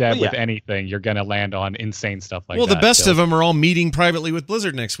you do that with anything, you're going to land on insane stuff like that. Well, the best of them are all meeting privately with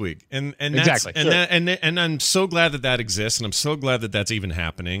Blizzard next week, and exactly, and I'm so glad that exists, and I'm so glad that that's even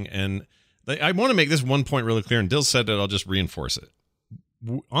happening. And I want to make this one point really clear, and Dill said that, I'll just reinforce it.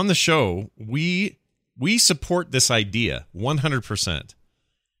 On the show, we support this idea 100%.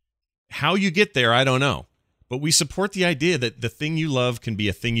 How you get there, I don't know. But we support the idea that the thing you love can be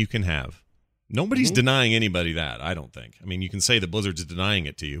a thing you can have. Nobody's denying anybody that, I don't think. I mean, you can say that Blizzard's denying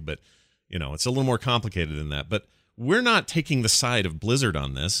it to you, but it's a little more complicated than that. But we're not taking the side of Blizzard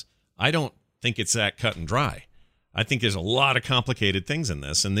on this. I don't think it's that cut and dry. I think there's a lot of complicated things in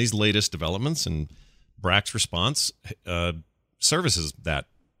this, and these latest developments and Brack's response services that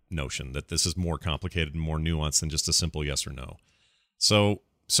notion that this is more complicated and more nuanced than just a simple yes or no. So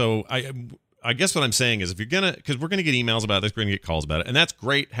I guess what I'm saying is, if you're because we're gonna get emails about this, we're gonna get calls about it, and that's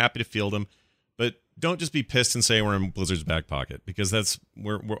great. Happy to field them, but don't just be pissed and say we're in Blizzard's back pocket, because that's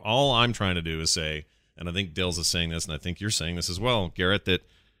we're all I'm trying to do is say, and I think Dills is saying this, and I think you're saying this as well, Garrett, that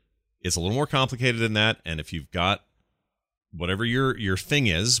it's a little more complicated than that. And if you've got whatever your thing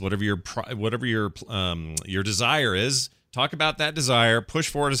is, whatever your desire is, talk about that desire, push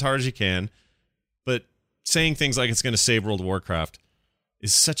for it as hard as you can. But saying things like it's going to save World of Warcraft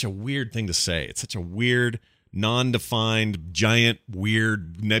is such a weird thing to say. It's such a weird, non-defined, giant,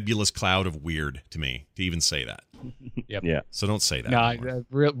 weird, nebulous cloud of weird to me to even say that. Yep. Yeah. So don't say that. No,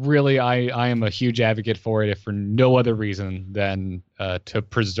 really, I am a huge advocate for it, if for no other reason than to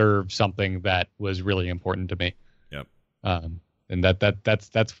preserve something that was really important to me. Yep. And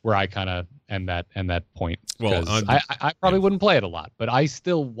that's where I kind of end that point. Well, I probably wouldn't play it a lot, but I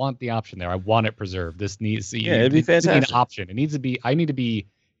still want the option there. I want it preserved. This needs it'd be fantastic. An option. It needs to be. I need to be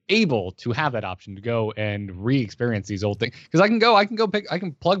able to have that option to go and re-experience these old things, because I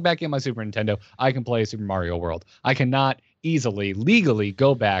can plug back in my Super Nintendo. I can play Super Mario World. I cannot easily legally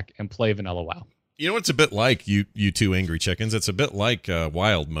go back and play Vanilla WoW. You know, it's a bit like you two angry chickens. It's a bit like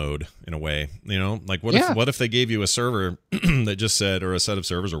wild mode in a way. Like what if they gave you a server that just said, or a set of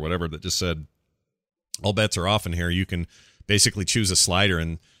servers or whatever that just said, all bets are off in here. You can basically choose a slider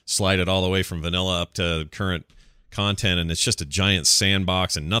and slide it all the way from vanilla up to current content, and it's just a giant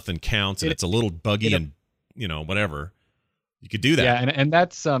sandbox and nothing counts, and it's a little buggy and whatever. You could do that. Yeah, and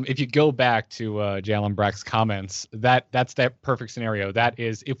that's if you go back to Jalen Brack's comments, that's that perfect scenario. That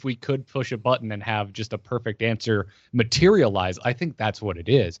is, if we could push a button and have just a perfect answer materialize, I think that's what it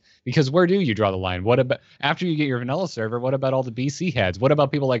is. Because where do you draw the line? What about after you get your vanilla server? What about all the BC heads? What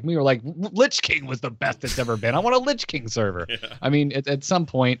about people like me who are like, Lich King was the best it's ever been? I want a Lich King server. Yeah. I mean, at some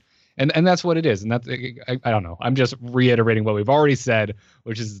point. And that's what it is. And that's, I don't know. I'm just reiterating what we've already said,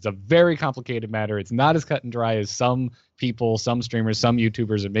 which is it's a very complicated matter. It's not as cut and dry as some people, some streamers, some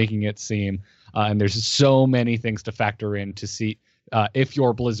YouTubers are making it seem. And there's so many things to factor in to see if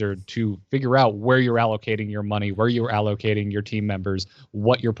you're Blizzard, to figure out where you're allocating your money, where you're allocating your team members,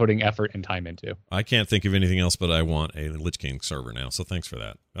 what you're putting effort and time into. I can't think of anything else, but I want a Lich King server now. So thanks for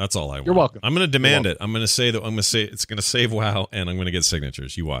that. That's all I want. You're welcome. I'm going to demand it. I'm going to say it's going to save WoW, and I'm going to get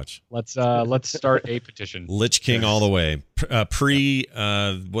signatures. You watch. Let's start a petition. Lich King all the way. There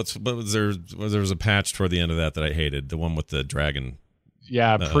was a patch toward the end of that I hated. The one with the dragon.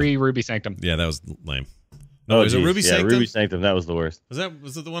 Yeah, pre Ruby Sanctum. Yeah, that was lame. No, was it Ruby Sanctum? Ruby Sanctum, that was the worst. Was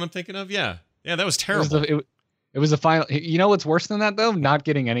it the one I'm thinking of? Yeah, that was terrible. It was the final. You know what's worse than that though? Not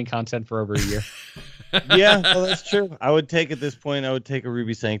getting any content for over a year. Yeah, well, that's true. I would take at this point. I would take a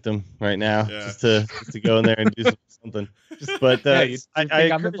Ruby Sanctum right now, just to go in there and do something. But I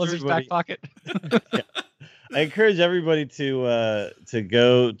I'm in Blizzard's back pocket. Yeah. I encourage everybody to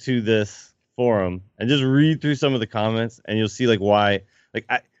go to this forum and just read through some of the comments, and you'll see why.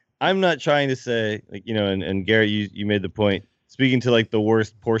 I'm not trying to say and Garrett, you made the point. Speaking to the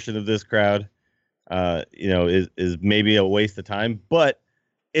worst portion of this crowd, is maybe a waste of time, but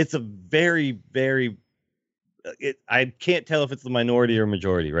it's a very, very. I can't tell if it's the minority or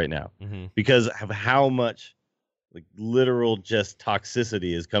majority right now, because of how much literal just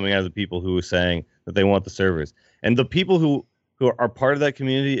toxicity is coming out of the people who are saying that they want the servers, and the people who are part of that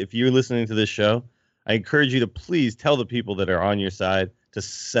community. If you're listening to this show, I encourage you to please tell the people that are on your side to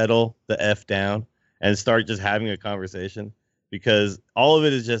settle the F down and start just having a conversation, because all of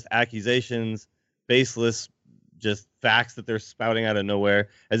it is just accusations, baseless, just facts that they're spouting out of nowhere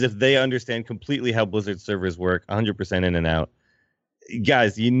as if they understand completely how Blizzard servers work, 100% in and out.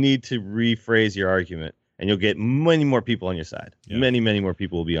 Guys, you need to rephrase your argument and you'll get many more people on your side. Yeah. Many, many more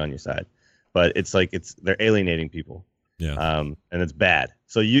people will be on your side. But they're alienating people. Yeah. And it's bad.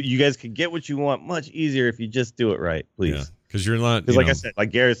 So you guys can get what you want much easier if you just do it right, please. Yeah. Because you're not. Because I said,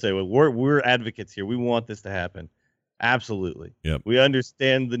 like Garrett said, we're advocates here. We want this to happen. Absolutely. Yep. We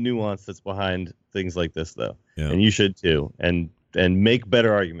understand the nuance that's behind things like this, though, and you should too. And make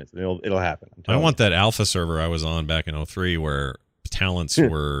better arguments. And it'll happen. I want that alpha server I was on back in 2003 where talents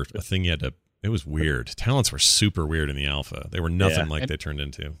were a thing you had to. It was weird. Talents were super weird in the alpha. They were nothing like they turned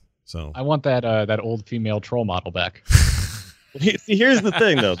into. So I want that old female troll model back. See, here's the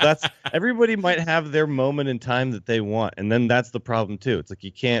thing, though. That's everybody might have their moment in time that they want, and then that's the problem too. It's like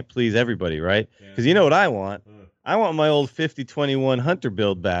you can't please everybody, right? Because you know what I want? I want my old 50-21 Hunter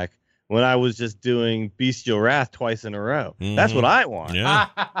build back when I was just doing Bestial Wrath twice in a row. Mm-hmm. That's what I want. Yeah.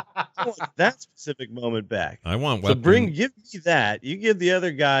 I want that specific moment back. I want weapon. So give me that. You give the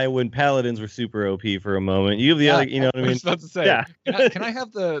other guy when Paladins were super OP for a moment. You give the other, you know what I mean? I was about to say, yeah. Can I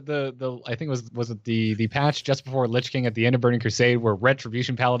have the I think was it the patch just before Lich King at the end of Burning Crusade where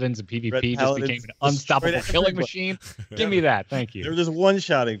Retribution Paladins and PvP just became an unstoppable killing machine? Give me that. Thank you. They were just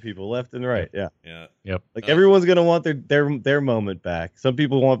one-shotting people left and right. Yeah. Yeah. Yep. Like everyone's gonna want their moment back. Some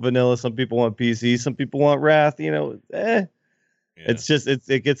people want vanilla, some people want PC, some people want Wrath. It's just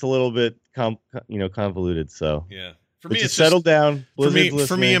it gets a little bit convoluted. So for me, it's settled down. For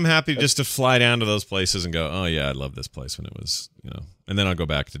me, I'm happy just to fly down to those places and go, oh yeah, I love this place when it was, and then I'll go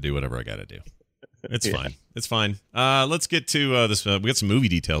back to do whatever I got to do. It's fine. It's fine. Let's get to this. We got some movie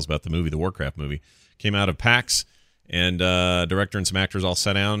details about the movie. The Warcraft movie came out of PAX. And director and some actors all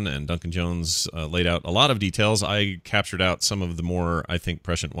sat down, and Duncan Jones laid out a lot of details. I captured out some of the more, I think,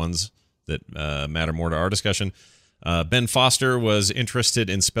 prescient ones that matter more to our discussion. Ben Foster was interested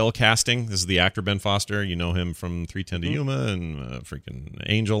in spell casting. This is the actor Ben Foster. You know him from 3:10 to Yuma and freaking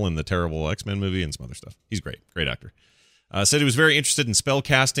Angel and the terrible X-Men movie and some other stuff. He's great. Great actor. Said he was very interested in spell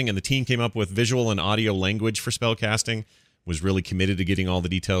casting, and the team came up with visual and audio language for spell casting. Was really committed to getting all the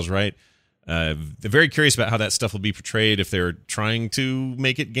details right. They're very curious about how that stuff will be portrayed, if they're trying to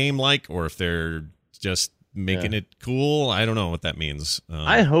make it game-like or if they're just making it cool. I don't know what that means.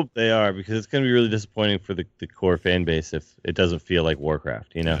 I hope they are, because it's going to be really disappointing for the core fan base if it doesn't feel like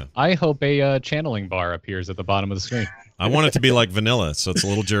Warcraft, Yeah. I hope a channeling bar appears at the bottom of the screen. I want it to be like vanilla, so it's a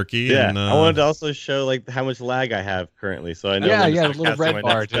little jerky. Yeah, and, I wanted to also show like how much lag I have currently, so I know. A little red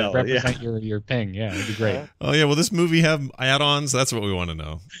bar to represent your ping. Yeah, it'd be great. Oh yeah, will this movie have add-ons? That's what we want to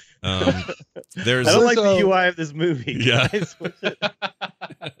know. I don't like the UI of this movie. Yeah.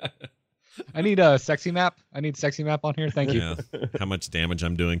 I need a sexy map. I need sexy map on here. Thank you. Yeah. How much damage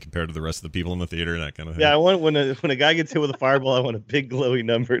I'm doing compared to the rest of the people in the theater, that kind of thing. Yeah, I want when a guy gets hit with a fireball, I want a big glowy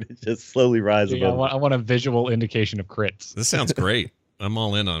number to just slowly rise above. I want a visual indication of crits. This sounds great. I'm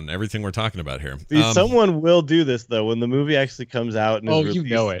all in on everything we're talking about here. Someone will do this though when the movie actually comes out. And you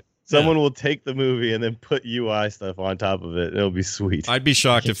know it. Someone will take the movie and then put UI stuff on top of it. It'll be sweet. I'd be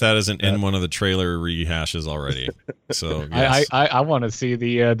shocked if that isn't in one of the trailer rehashes already. So yes. I want to see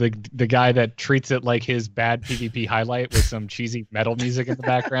the guy that treats it like his bad PvP highlight with some cheesy metal music in the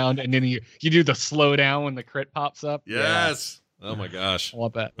background, and then you do the slow down when the crit pops up. Yes. Yeah. Oh my gosh. I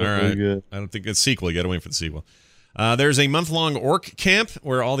want that. All right. Good. I don't think it's a sequel. You got to wait for the sequel. There's a month-long orc camp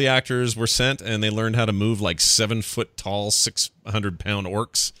where all the actors were sent, and they learned how to move like 7-foot tall, 600-pound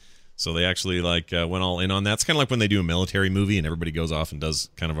orcs. So they actually went all in on that. It's kind of like when they do a military movie and everybody goes off and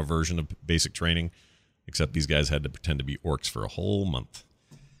does kind of a version of basic training, except these guys had to pretend to be orcs for a whole month.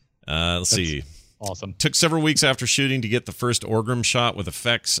 Let's see. Awesome. Took several weeks after shooting to get the first Orgrim shot with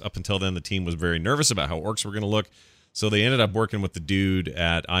effects. Up until then, the team was very nervous about how orcs were going to look. So they ended up working with the dude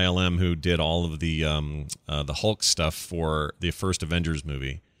at ILM who did all of the Hulk stuff for the first Avengers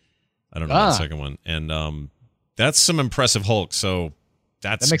movie. I don't know the second one. And that's some impressive Hulk, so...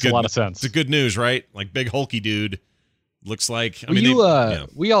 That makes good, a lot of sense. It's good news, right? Like big hulky dude looks like.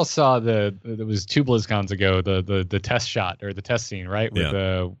 We all saw there was 2 BlizzCons ago the test shot or the test scene, right?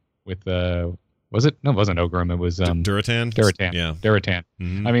 With was it? No, it wasn't Ogrim. It was Durotan. Durotan. Yeah, Durotan.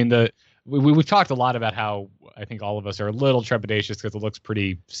 Mm-hmm. I mean we've talked a lot about how I think all of us are a little trepidatious because it looks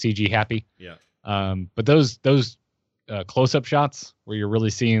pretty CG happy. Yeah. But those close-up shots where you're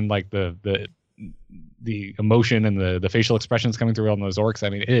really seeing like the emotion and the facial expressions coming through on those orcs, I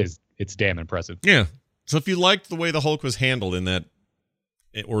mean, it's damn impressive. Yeah. So if you liked the way the Hulk was handled in that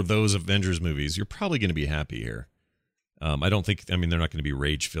or those Avengers movies, you're probably going to be happy here. They're not going to be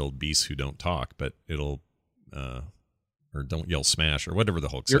rage-filled beasts who don't talk, but it'll or don't yell smash or whatever the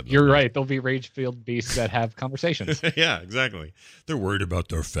Hulk said. You're right. There'll be rage-filled beasts that have conversations. Yeah, exactly. They're worried about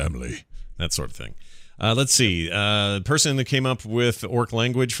their family, that sort of thing. Let's see. The person that came up with orc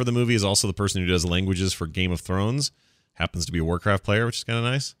language for the movie is also the person who does languages for Game of Thrones. Happens to be a Warcraft player, which is kind of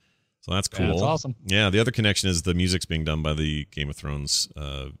nice. So that's cool. That's awesome. Yeah, the other connection is the music's being done by the Game of Thrones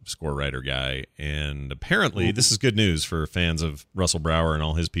score writer guy. And apparently, this is good news for fans of Russell Brower and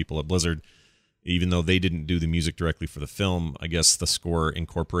all his people at Blizzard. Even though they didn't do the music directly for the film, I guess the score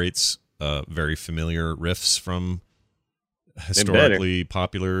incorporates very familiar riffs from historically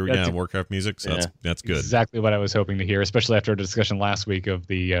popular Warcraft music. So that's good. Exactly what I was hoping to hear, especially after a discussion last week of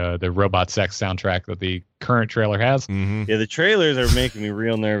the Robot Sex soundtrack that the current trailer has. Mm-hmm. Yeah, the trailers are making me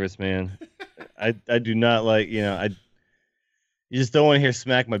real nervous, man. I do not like, you just don't want to hear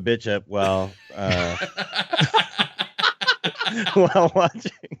 "Smack My Bitch Up" while while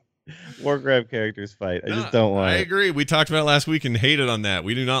watching Warcraft characters fight. I just don't want I it. agree. We talked about it last week and hated on that.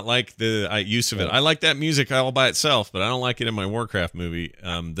 We do not like the use of it. I like that music all by itself, but I don't like it in my Warcraft movie.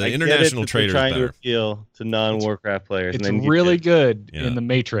 The international trader is trying better. to appeal to non-Warcraft players. It's and then really good in the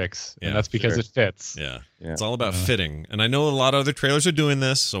Matrix, and that's because it fits. Yeah. It's all about fitting. And I know a lot of other trailers are doing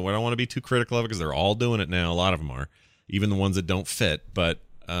this, so I don't want to be too critical of it because they're all doing it now. A lot of them are, even the ones that don't fit. But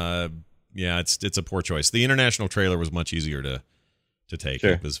it's a poor choice. The international trailer was much easier to take.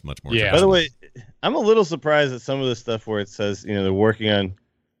 Sure. It was much more. By the way, I'm a little surprised at some of the stuff where it says, they're working on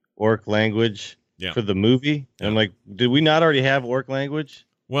orc language for the movie. And I'm like, did we not already have orc language?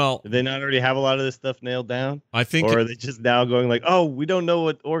 Well, did they not already have a lot of this stuff nailed down? I think, or are they just now going like, oh, we don't know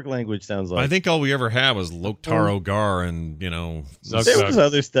what orc language sounds like? I think all we ever had was Loktar Ogar, and there was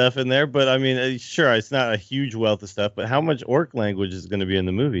other stuff in there, but I mean, sure, it's not a huge wealth of stuff. But how much orc language is going to be in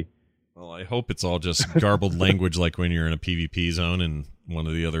the movie? Well, I hope it's all just garbled language, like when you're in a PvP zone and one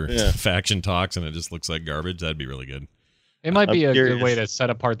of the other faction talks, and it just looks like garbage. That'd be really good. It might be a good way to set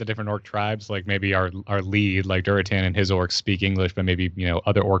apart the different orc tribes. Like maybe our lead, like Duratan and his orcs speak English, but maybe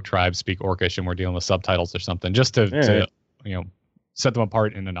other orc tribes speak Orcish, and we're dealing with subtitles or something, just to set them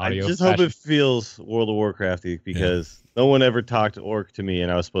apart in an audio. I just fashion. hope it feels World of Warcrafty because no one ever talked orc to me,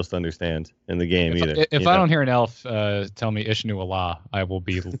 and I was supposed to understand in the game either. If I don't hear an elf tell me Ishnu Allah, I will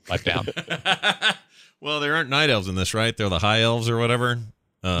be let down. Well, there aren't night elves in this, right? They're the high elves or whatever.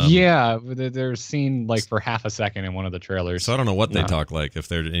 They're seen like for half a second in one of the trailers. So I don't know what they talk like, if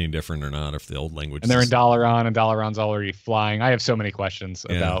they're any different or not, if the old language. And they're in Dalaran, and Dalaran's already flying. I have so many questions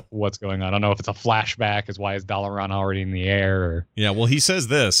about what's going on. I don't know if it's a flashback, why is Dalaran already in the air? Or... Yeah, well, he says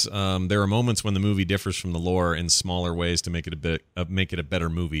this. There are moments when the movie differs from the lore in smaller ways to make it a better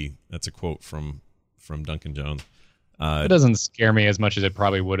movie. That's a quote from Duncan Jones. It doesn't scare me as much as it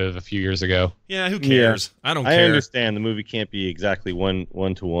probably would have a few years ago. Yeah, who cares? I don't care. I understand the movie can't be exactly one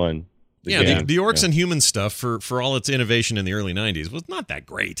to one. Yeah, the orcs and human stuff, for all its innovation in the early 90s, was not that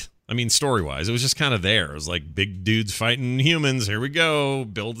great. I mean, story-wise, it was just kind of there. It was like big dudes fighting humans. Here we go.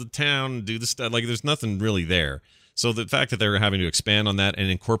 Build the town, do the stuff. Like, there's nothing really there. So the fact that they're having to expand on that and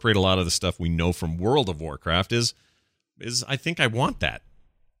incorporate a lot of the stuff we know from World of Warcraft is I think I want that.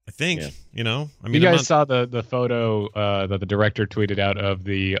 I think, I mean, you guys saw the photo that the director tweeted out of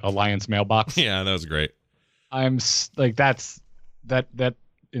the Alliance mailbox. Yeah, that was great. I'm like, that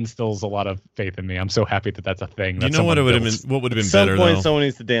instills a lot of faith in me. I'm so happy that that's a thing. You know what it would have been? What would have been better? At some point, though? someone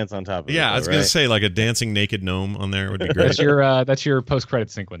needs to dance on top of it. Yeah, I was gonna say like a dancing naked gnome on there would be great. That's your post-credit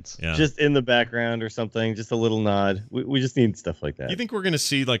sequence. Yeah. Just in the background or something, just a little nod. We just need stuff like that. You think we're gonna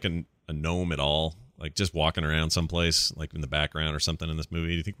see like a gnome at all? Like just walking around someplace, like in the background or something in this movie?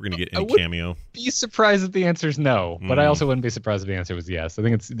 Do you think we're going to get any cameo? Be surprised if the answer is no, but I also wouldn't be surprised if the answer was yes. I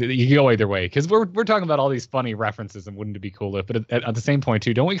think you can go either way because we're talking about all these funny references, and wouldn't it be cool if? But at the same point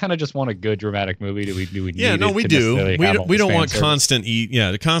too, don't we kind of just want a good dramatic movie? Do we? Yeah, no, we do. We don't want constant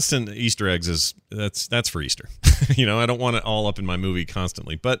the constant Easter eggs that's for Easter. I don't want it all up in my movie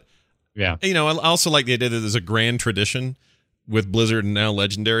constantly, but I also like the idea that there's a grand tradition with Blizzard and now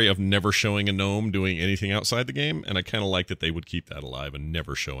Legendary of never showing a gnome doing anything outside the game, and I kind of like that they would keep that alive and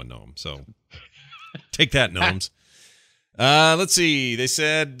never show a gnome. So take that, gnomes. Let's see. They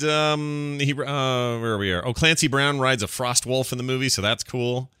said where we are. Oh, Clancy Brown rides a frost wolf in the movie, so that's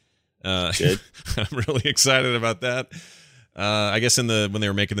cool. Good. I'm really excited about that. I guess when they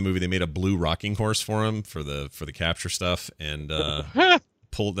were making the movie, they made a blue rocking horse for him for the capture stuff, and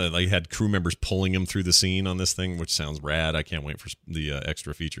they had crew members pulling him through the scene on this thing, which sounds rad. I can't wait for the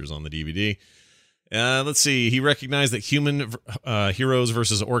extra features on the DVD. Let's see. He recognized that human heroes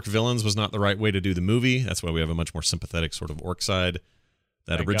versus orc villains was not the right way to do the movie. That's why we have a much more sympathetic sort of orc side.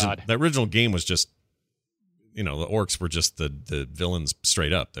 That original game was just, the orcs were just the villains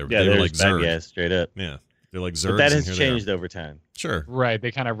straight up. They were like Zerg. Yeah, straight up. Yeah, they're like Zergs. But that has changed over time. Sure. Right.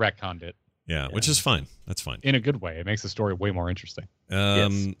 They kind of retconned it. Yeah, which is fine. That's fine. In a good way. It makes the story way more interesting.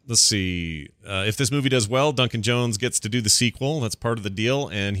 Yes. Let's see. If this movie does well, Duncan Jones gets to do the sequel. That's part of the deal.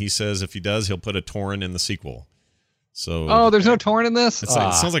 And he says if he does, he'll put a Tauren in the sequel. So there's no Tauren in this. It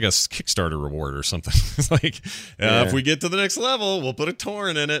sounds like a Kickstarter reward or something. It's like if we get to the next level, we'll put a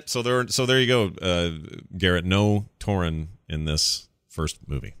Tauren in it. So there you go, Garrett. No Tauren in this first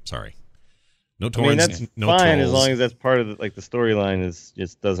movie. Sorry, no Tauren. I mean, that's no fine trolls. as long as that's part of the storyline is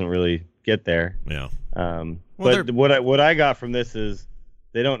just doesn't really get there. Yeah. But what I got from this is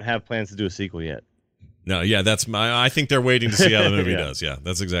they don't have plans to do a sequel yet. No, yeah, I think they're waiting to see how the movie does. Yeah,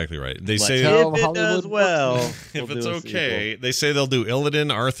 that's exactly right. They say if it does well, if it's okay, they say they'll do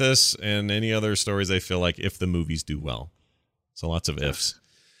Illidan, Arthas, and any other stories they feel like if the movies do well. So lots of ifs.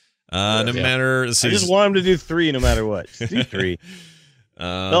 No matter. I just want them to do 3 no matter what. Just do 3. They'll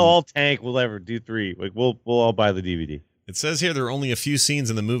all tank. We'll ever do 3. Like we'll all buy the DVD. It says here there are only a few scenes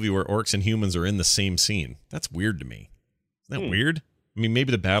in the movie where orcs and humans are in the same scene. That's weird to me. Isn't that weird? I mean,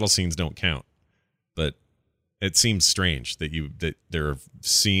 maybe the battle scenes don't count. But it seems strange that they're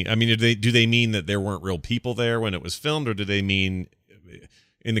seeing. I mean, do they mean that there weren't real people there when it was filmed, or do they mean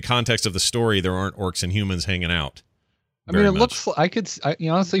in the context of the story there aren't orcs and humans hanging out? I mean, it looks.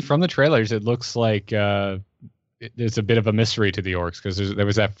 Honestly, from the trailers, it looks like there's a bit of a mystery to the orcs because there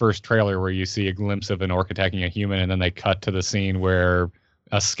was that first trailer where you see a glimpse of an orc attacking a human, and then they cut to the scene where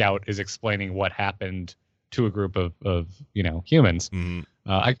a scout is explaining what happened to a group of humans. Mm-hmm.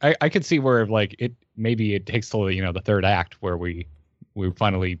 I could see where maybe it takes till the third act where we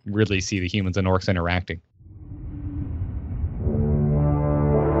finally really see the humans and orcs interacting.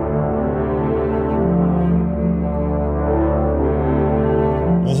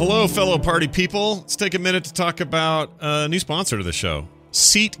 Well, hello, fellow party people. Let's take a minute to talk about a new sponsor to the show,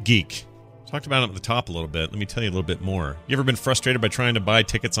 SeatGeek. Talked about it at the top a little bit. Let me tell you a little bit more. You ever been frustrated by trying to buy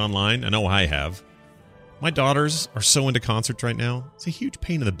tickets online? I know I have. My daughters are so into concerts right now. It's a huge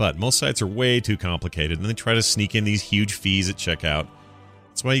pain in the butt. Most sites are way too complicated, and they try to sneak in these huge fees at checkout.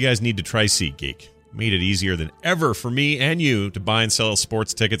 That's why you guys need to try SeatGeek. Made it easier than ever for me and you to buy and sell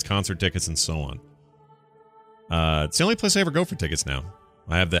sports tickets, concert tickets, and so on. It's the only place I ever go for tickets now.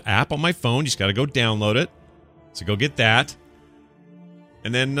 I have the app on my phone. You just got to go download it. So go get that.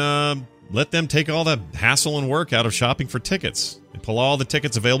 And then let them take all the hassle and work out of shopping for tickets. They pull all the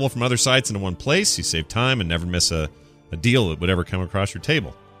tickets available from other sites into one place. You save time and never miss a deal that would ever come across your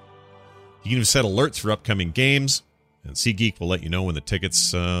table. You can even set alerts for upcoming games, and SeatGeek will let you know when the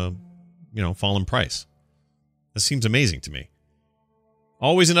tickets, fall in price. This seems amazing to me.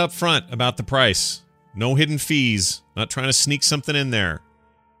 Always an upfront about the price. No hidden fees. Not trying to sneak something in there.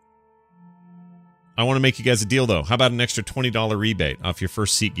 I want to make you guys a deal, though. How about an extra $20 rebate off your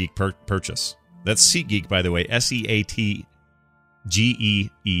first SeatGeek purchase? That's SeatGeek, by the way. SeatGeek.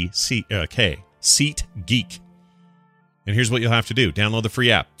 SeatGeek. And here's what you'll have to do. Download the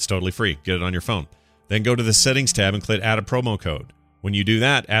free app. It's totally free. Get it on your phone. Then go to the settings tab and click add a promo code. When you do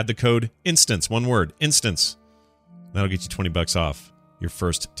that, add the code INSTANCE. One word, INSTANCE. That'll get you $20 off your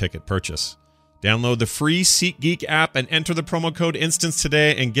first ticket purchase. Download the free SeatGeek app and enter the promo code INSTANCE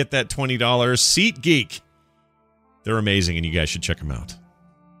today and get that $20. SeatGeek. They're amazing, and you guys should check them out.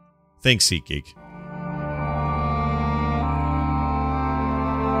 Thanks, SeatGeek.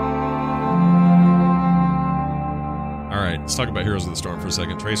 All right, let's talk about Heroes of the Storm for a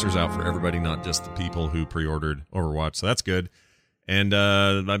second. Tracer's out for everybody, not just the people who pre-ordered Overwatch, so that's good. And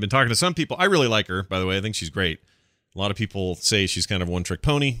I've been talking to some people. I really like her, by the way. I think she's great. A lot of people say she's kind of a one-trick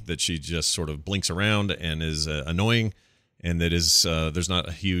pony, that she just sort of blinks around and is annoying, and that is there's not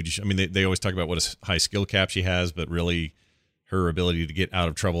a huge... I mean, they always talk about what a high skill cap she has, but really her ability to get out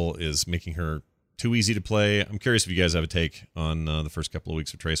of trouble is making her too easy to play. I'm curious if you guys have a take on the first couple of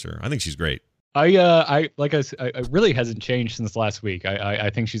weeks of Tracer. I think she's great. I really hasn't changed since last week. I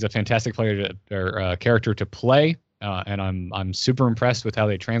think she's a fantastic player character to play. And I'm super impressed with how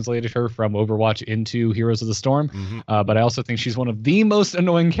they translated her from Overwatch into Heroes of the Storm. Mm-hmm. But I also think she's one of the most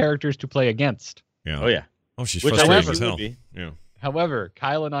annoying characters to play against. Yeah. Oh, yeah. Oh, she's frustrating as hell. Yeah. However,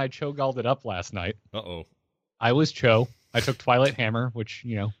 Kyle and I Cho-galled up last night. Uh-oh. I was Cho. I took Twilight Hammer, which,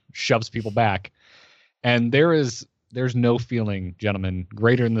 shoves people back. And there's no feeling, gentlemen,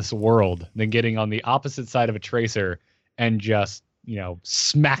 greater in this world than getting on the opposite side of a Tracer and just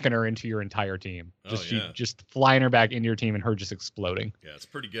smacking her into your entire team. Just flying her back into your team and her just exploding. Yeah, it's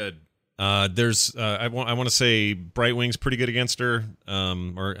pretty good. There's I want to say Brightwing's pretty good against her,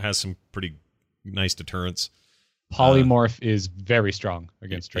 or has some pretty nice deterrence. Polymorph is very strong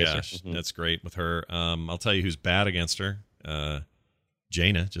against Tracer. Yeah, that's great with her. I'll tell you who's bad against her.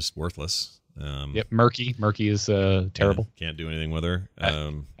 Jaina, just worthless. Yep, Murky is terrible. Can't do anything with her.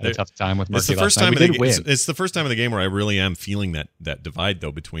 Had a tough time with Murky. It's the first time it's the first time in the game where I really am feeling that divide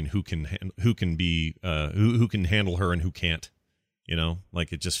though between who can handle her and who can't.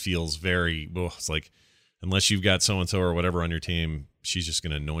 Like it just feels very. It's like unless you've got so-and-so or whatever on your team, she's just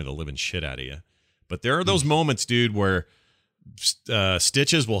going to annoy the living shit out of you. But there are those moments, dude, where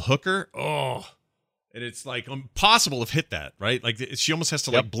Stitches will hook her. Oh, and it's like impossible to hit that, right? Like she almost has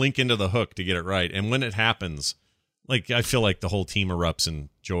to like blink into the hook to get it right. And when it happens, like I feel like the whole team erupts in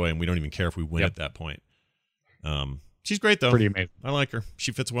joy, and we don't even care if we win at that point. She's great though. Pretty amazing. I like her.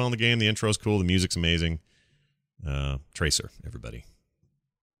 She fits well in the game. The intro's cool. The music's amazing. Tracer, everybody.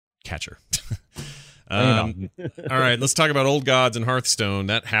 Catch her. All right, let's talk about Old Gods and Hearthstone.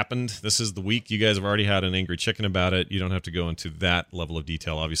 That happened. This is the week. You guys have already had an Angry Chicken about it. You don't have to go into that level of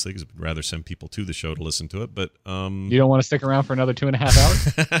detail, obviously, because I'd rather send people to the show to listen to it. But you don't want to stick around for another 2.5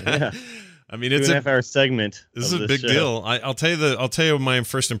 hours? Yeah. I mean, it's 2.5 hour segment. This is a big deal. I'll tell you my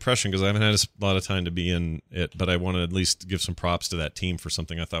first impression, because I haven't had a lot of time to be in it, but I want to at least give some props to that team for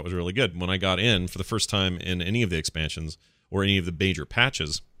something I thought was really good. When I got in for the first time in any of the expansions or any of the major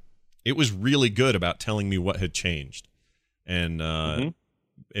patches, it was really good about telling me what had changed. And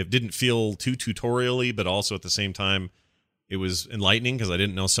it didn't feel too tutorial-y, but also at the same time, it was enlightening because I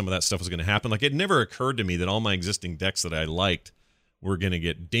didn't know some of that stuff was going to happen. Like, it never occurred to me that all my existing decks that I liked were going to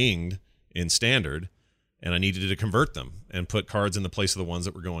get dinged in Standard, and I needed to convert them and put cards in the place of the ones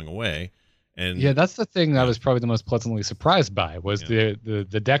that were going away. And yeah, that's the thing that I was probably the most pleasantly surprised by was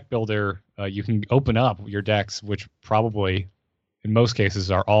the deck builder. You can open up your decks, which probably in most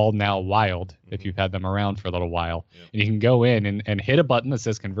cases are all now wild if you've had them around for a little while. Yeah. And you can go in and hit a button that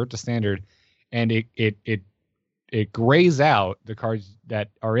says convert to standard, and it grays out the cards that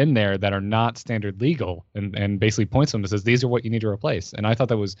are in there that are not standard legal and basically points them and says, these are what you need to replace. And I thought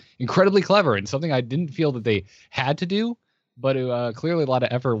that was incredibly clever and something I didn't feel that they had to do, but clearly a lot of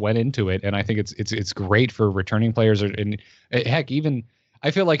effort went into it. And I think it's great for returning players. And heck, even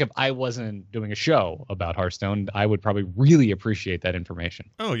I feel like if I wasn't doing a show about Hearthstone, I would probably really appreciate that information.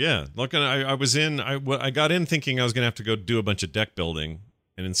 Oh yeah. Look, I got in thinking I was going to have to go do a bunch of deck building,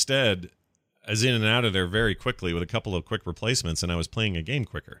 and instead I was in and out of there very quickly with a couple of quick replacements, and I was playing a game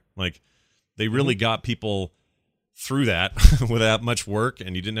quicker. Like, they really got people through that without much work,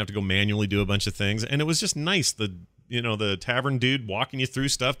 and you didn't have to go manually do a bunch of things. And it was just nice. The tavern dude walking you through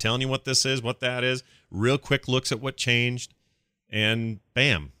stuff, telling you what this is, what that is, real quick looks at what changed, and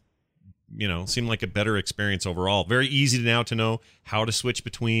bam. Seemed like a better experience overall. Very easy now to know how to switch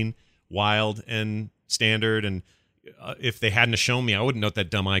between wild and standard, and if they hadn't shown me, I wouldn't know what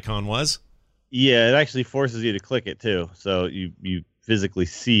that dumb icon was. Yeah, it actually forces you to click it too, so you physically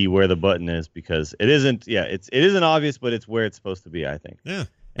see where the button is, because it isn't. Yeah, it isn't obvious, but it's where it's supposed to be, I think. Yeah,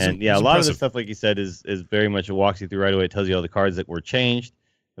 and a lot of the stuff, like you said, is very much, it walks you through right away. It tells you all the cards that were changed,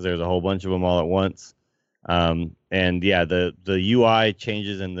 because there's a whole bunch of them all at once. And yeah, the UI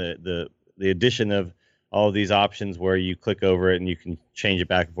changes, and the addition of all of these options where you click over it and you can change it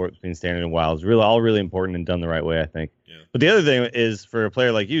back and forth between standard and wild is really important and done the right way, I think. Yeah. But the other thing is, for a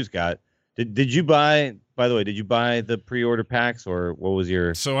player like you, Scott, did you buy? By the way, did you buy the pre-order packs, or what was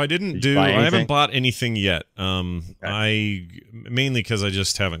your? So I I haven't bought anything yet. Okay. I mainly because I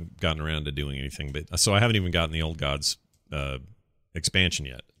just haven't gotten around to doing anything. But so I haven't even gotten the Old Gods expansion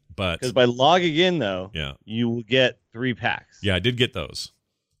yet. But because by logging in though, you will get 3 packs. Yeah, I did get those.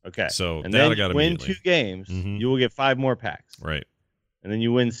 Okay. So and that then I got win immediately. 2 games, you will get 5 more packs. Right. And then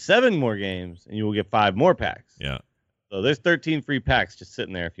you win 7 more games, and you will get 5 more packs. Yeah. So there's 13 free packs just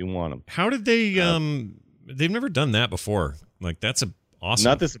sitting there if you want them. How did they? They've never done that before. Like, that's awesome.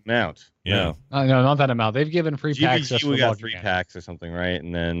 Not this amount. Yeah. No, not that amount. They've given free packs just for we got logging 3 in. packs or something, right?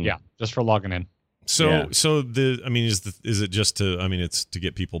 And then just for logging in. So is it just to? I mean, it's to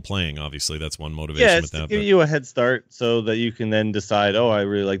get people playing. Obviously, that's one motivation. Yeah, it's to give you a head start so that you can then decide. Oh, I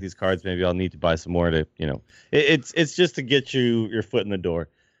really like these cards. Maybe I'll need to buy some more to. It's just to get your foot in the door.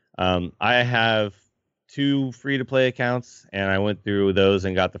 I have 2 free-to-play accounts, and I went through those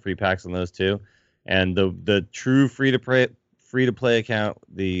and got the free packs on those too. And the true free-to-play account,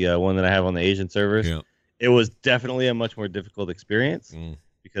 the one that I have on the Asian servers, it was definitely a much more difficult experience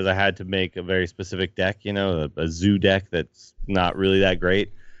because I had to make a very specific deck, a zoo deck that's not really that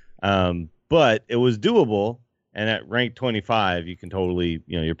great. But it was doable, and at rank 25, you can totally,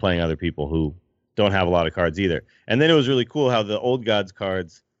 you're playing other people who don't have a lot of cards either. And then it was really cool how the Old Gods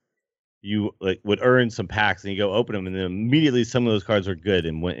cards, you would earn some packs, and you go open them, and then immediately some of those cards were good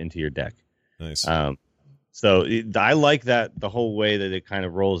and went into your deck. Nice. So I like that, the whole way that it kind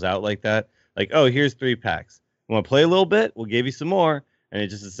of rolls out like that. Like, oh, here's 3 packs. You want to play a little bit? We'll give you some more. And it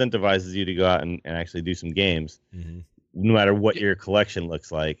just incentivizes you to go out and actually do some games, no matter what your collection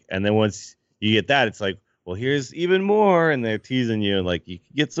looks like. And then once you get that, it's like, well, here's even more. And they're teasing you, like, you can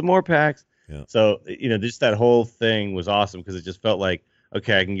get some more packs. Yeah. So, just that whole thing was awesome because it just felt like,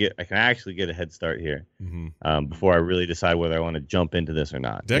 okay, I can actually get a head start here before I really decide whether I want to jump into this or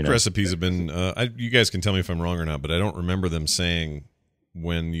not. Deck recipes have been. You guys can tell me if I'm wrong or not, but I don't remember them saying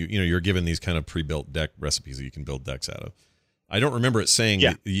when you're given these kind of pre-built deck recipes that you can build decks out of. I don't remember it saying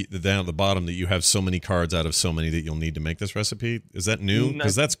down at the bottom that you have so many cards out of so many that you'll need to make this recipe. Is that new?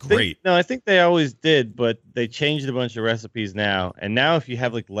 Because that's great. I think they always did, but they changed a bunch of recipes now. And now if you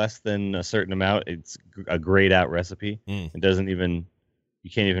have like less than a certain amount, it's a grayed out recipe. It doesn't even, you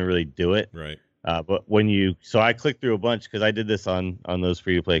can't even really do it. Right. But so I clicked through a bunch because I did this on those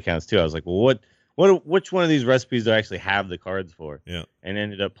free to play accounts too. I was like, well, which one of these recipes do I actually have the cards for? Yeah. And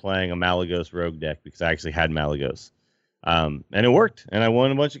ended up playing a Malagos Rogue deck because I actually had Malagos. And it worked, and I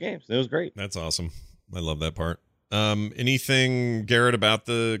won a bunch of games. It was great. That's awesome. I love that part. Anything, Garrett, about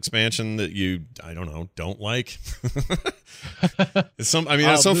the expansion that you, I don't know, don't like?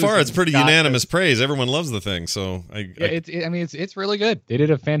 So far it's pretty unanimous praise. Everyone loves the thing. So it's really good. They did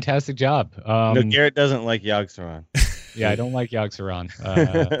a fantastic job. No, Garrett doesn't like Yogg-Saron. Yeah, I don't like Yogg-Saron.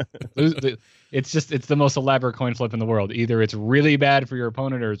 It's the most elaborate coin flip in the world. Either it's really bad for your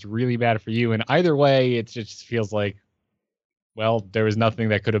opponent or it's really bad for you. And either way, it just feels like, well, there was nothing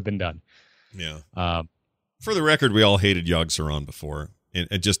that could have been done. Yeah. For the record, we all hated Yogg-Saron before, and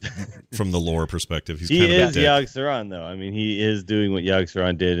just from the lore perspective, he is Yogg-Saron, though. I mean, he is doing what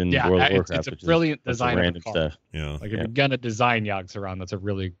Yogg-Saron did in World of Warcraft. It's a brilliant design of random stuff. Yeah. Like if you're gonna design Yogg-Saron, that's a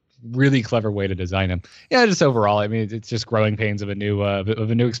really, really clever way to design him. Yeah, just overall, I mean, it's just growing pains of a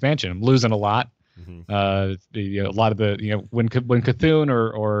new expansion. I'm losing a lot. A lot of the when Cthulhu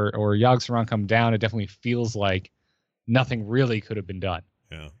or Yogg-Saron come down, it definitely feels like nothing really could have been done.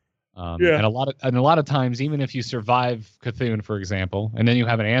 Yeah. And a lot of times, even if you survive Cthulhu, for example, and then you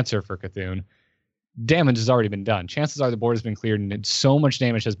have an answer for Cthulhu, damage has already been done. Chances are the board has been cleared, and so much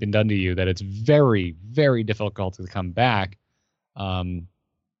damage has been done to you that it's very, very difficult to come back. But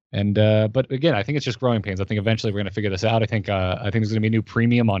again, I think it's just growing pains. I think eventually we're going to figure this out. I think there's going to be a new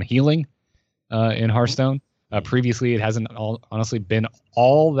premium on healing in Hearthstone. Previously, it hasn't honestly been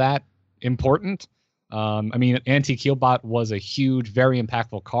all that important. I mean, Anti-Keelbot was a huge, very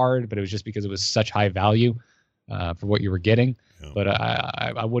impactful card, but it was just because it was such high value for what you were getting. Yeah. But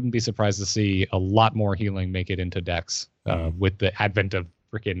I wouldn't be surprised to see a lot more healing make it into decks with the advent of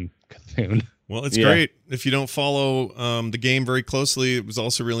freaking Cthulhu. Well, it's great. If you don't follow the game very closely, it was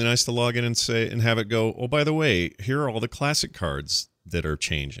also really nice to log in and have it go, oh, by the way, here are all the classic cards that are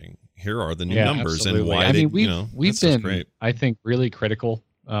changing. Here are the new numbers absolutely. And why we've been, I think, really critical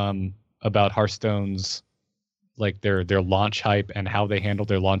about Hearthstone's their launch hype and how they handled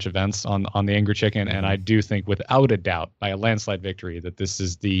their launch events on the Angry Chicken. And I do think without a doubt, by a landslide victory, that this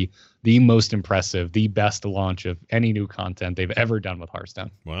is the most impressive, the best launch of any new content they've ever done with Hearthstone.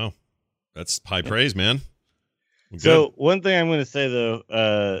 Wow. That's high praise, man. So one thing I'm going to say, though,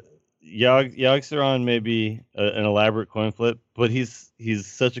 Yogg-Saron may be an elaborate coin flip, but he's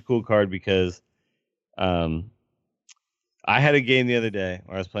such a cool card because I had a game the other day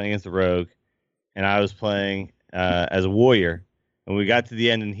where I was playing against a rogue, and I was playing as a warrior, and we got to the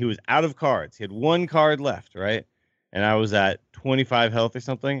end, and he was out of cards. He had one card left, right? And I was at 25 health or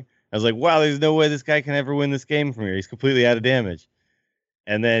something. I was like, wow, there's no way this guy can ever win this game from here. He's completely out of damage.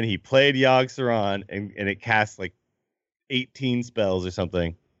 And then he played Yogg-Saron, and it cast like 18 spells or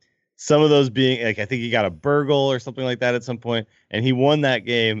something. Some of those being, like, I think he got a burgle or something like that at some point, and he won that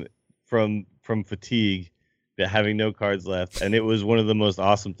game from fatigue, having no cards left, and it was one of the most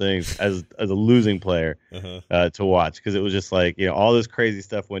awesome things as a losing player to watch, because it was just like, all this crazy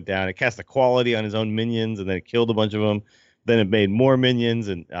stuff went down. It cast a quality on his own minions, and then it killed a bunch of them. Then it made more minions,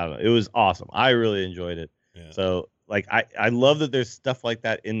 and I don't know, it was awesome. I really enjoyed it. Yeah. So like I love that there's stuff like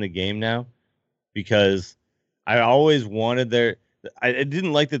that in the game now, because I always wanted I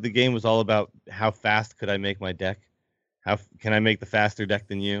didn't like that the game was all about how fast could I make my deck, how can I make the faster deck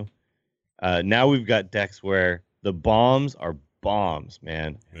than you. Now we've got decks where the bombs are bombs,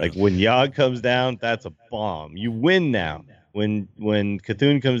 man. Yeah. Like when Yogg comes down, that's a bomb. You win now. When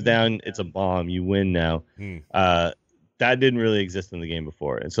Cthulhu comes down, it's a bomb. You win now. That didn't really exist in the game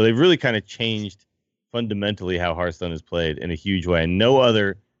before. And so they've really kind of changed fundamentally how Hearthstone is played in a huge way. And no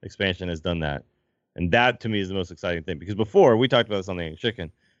other expansion has done that. And that, to me, is the most exciting thing. Because before, we talked about this on the Angry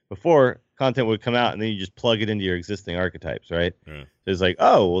Chicken, before content would come out and then you just plug it into your existing archetypes, right? Yeah. So it's like,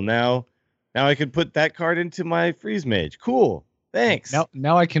 oh, well, now I can put that card into my Freeze Mage. Cool. Thanks.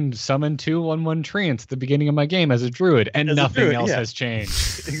 Now I can summon 2/1/1 Treants at the beginning of my game as a druid, and nothing else has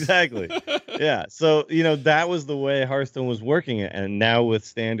changed. Exactly. Yeah. So, that was the way Hearthstone was working. And now with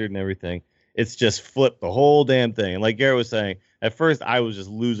Standard and everything, it's just flipped the whole damn thing. And like Garrett was saying, at first I was just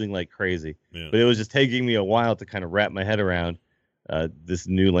losing like crazy. Yeah. But it was just taking me a while to kind of wrap my head around this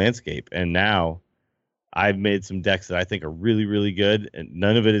new landscape. And now I've made some decks that I think are really, really good, and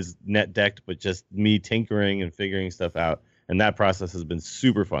none of it is net decked, but just me tinkering and figuring stuff out. And that process has been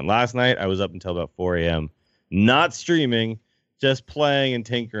super fun. Last night I was up until about 4 a.m. not streaming, just playing and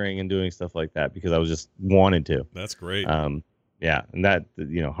tinkering and doing stuff like that because I was just wanted to. That's great. Yeah, and that,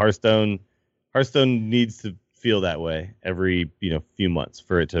 Hearthstone needs to feel that way every few months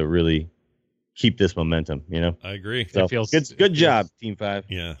for it to really keep this momentum. I agree. So, good job, Team 5.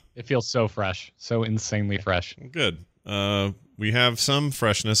 Yeah, it feels so fresh, so insanely fresh. Good. We have some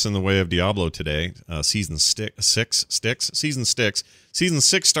freshness in the way of Diablo today. Season 6 starts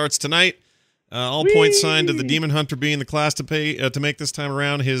tonight. All points signed to the Demon Hunter being the class to pay to make this time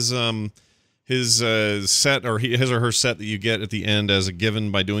around. His set, or his or her set that you get at the end as a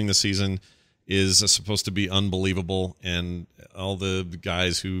given by doing the season, is supposed to be unbelievable. And all the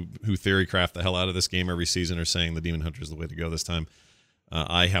guys who theory craft the hell out of this game every season are saying the Demon Hunter is the way to go this time.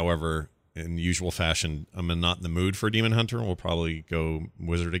 I, however, in usual fashion, I'm not in the mood for Demon Hunter, and we'll probably go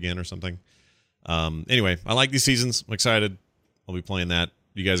Wizard again or something. Anyway, I like these seasons. I'm excited. I'll be playing that.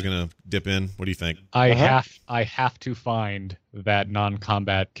 You guys gonna dip in? What do you think? I have to find that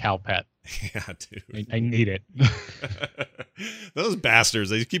non-combat cow pet. Yeah, dude. I need it. Those bastards.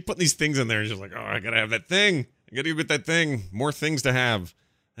 They keep putting these things in there. And it's just like, oh, I gotta have that thing. I gotta get that thing. More things to have.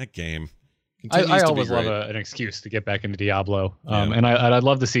 That game. I always love an excuse to get back into Diablo. And I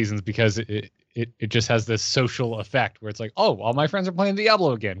love the seasons because it just has this social effect where it's like, oh, all my friends are playing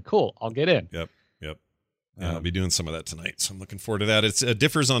Diablo again. Cool. I'll get in. Yep. Yeah, I'll be doing some of that tonight, so I'm looking forward to that. It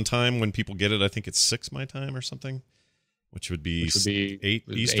differs on time when people get it. I think it's 6 my time or something, which would be 8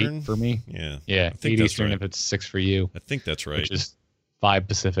 Eastern 8 for me. Yeah, I think 8 Eastern right. If it's 6 for you. I think that's right. Which is 5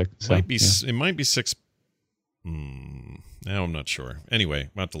 Pacific. So, It might be 6. Now I'm not sure. Anyway,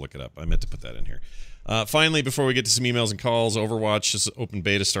 I'll have to look it up. I meant to put that in here. Finally, before we get to some emails and calls, Overwatch open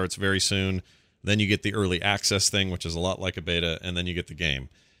beta starts very soon. Then you get the early access thing, which is a lot like a beta, and then you get the game.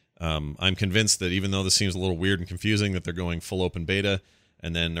 I'm convinced that even though this seems a little weird and confusing, that they're going full open beta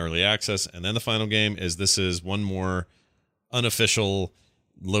and then early access and then the final game, this is one more unofficial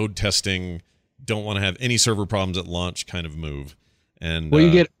load testing, don't want to have any server problems at launch kind of move. And well,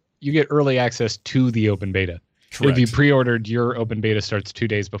 you get early access to the open beta. Correct. If you pre-ordered, your open beta starts 2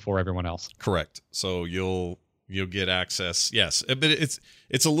 days before everyone else. Correct. So you'll get access. Yes, but it's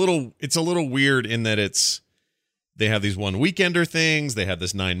a little weird in that they have these one weekender things. They have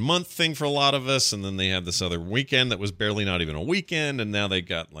this 9-month thing for a lot of us, and then they have this other weekend that was barely not even a weekend, and now they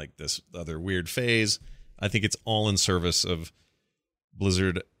got like this other weird phase. I think it's all in service of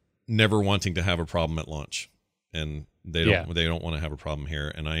Blizzard never wanting to have a problem at launch, and they don't want to have a problem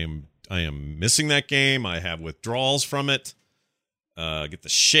here. And I am missing that game. I have withdrawals from it. Get the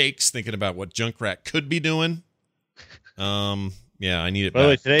shakes thinking about what Junkrat could be doing. I need it. By the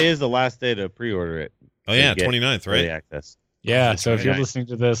way, today is the last day to pre-order it. Oh yeah, 29th, right? Access. Yeah, so if you're listening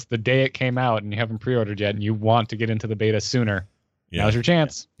to this the day it came out and you haven't pre-ordered yet and you want to get into the beta sooner, now's your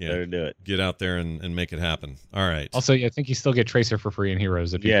chance. Yeah, better do it. Get out there and make it happen. All right. Also, I think you still get Tracer for free in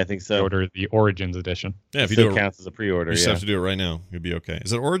Heroes if you I think so. order the Origins edition. Yeah, if you do it, counts as a pre-order. You just have to do it right now. You'll be okay.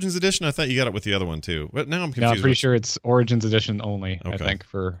 Is it Origins edition? I thought you got it with the other one too. But now I'm confused. No, I'm pretty sure it's Origins edition only. Okay. I think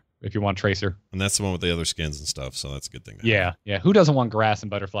for if you want Tracer. And that's the one with the other skins and stuff. So that's a good thing. Yeah. Who doesn't want grass and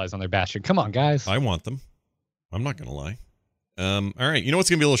butterflies on their Bastion? Come on, guys. I want them. I'm not gonna lie. All right. You know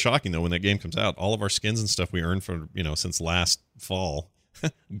what's gonna be a little shocking though when that game comes out? All of our skins and stuff we earned for since last fall,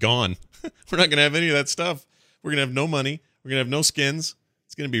 gone. We're not gonna have any of that stuff. We're gonna have no money. We're gonna have no skins.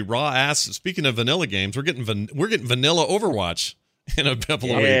 It's gonna be raw ass. Speaking of vanilla games, we're getting vanilla Overwatch in a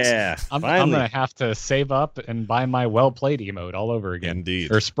couple of weeks. Yeah, I'm gonna have to save up and buy my well played emote all over again.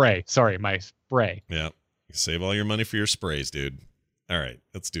 Indeed. Or spray. Sorry, my spray. Yeah. Save all your money for your sprays, dude. All right,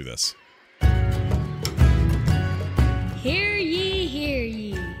 let's do this. Hear ye, hear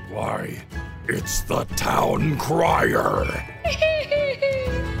ye. Why, it's the Town Crier.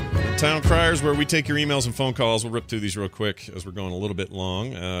 Town Criers, where we take your emails and phone calls. We'll rip through these real quick as we're going a little bit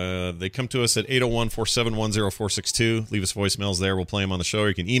long. They come to us at 801-471-0462. Leave us voicemails there. We'll play them on the show. Or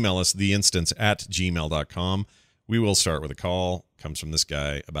you can email us, theinstance@gmail.com. We will start with a call. Comes from this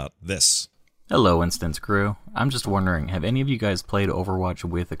guy about this. Hello, Instance crew. I'm just wondering, have any of you guys played Overwatch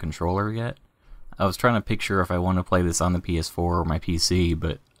with a controller yet? I was trying to picture if I want to play this on the PS4 or my PC,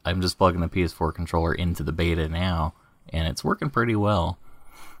 but I'm just plugging the PS4 controller into the beta now, and it's working pretty well.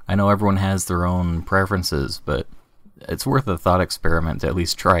 I know everyone has their own preferences, but it's worth a thought experiment to at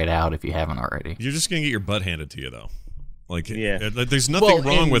least try it out if you haven't already. You're just going to get your butt handed to you, though. There's nothing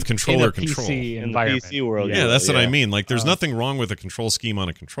wrong with controller control. PC in the PC world. Yeah, that's what I mean. Like, there's nothing wrong with a control scheme on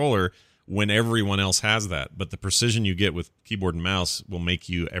a controller. when everyone else has that. But the precision you get with keyboard and mouse will make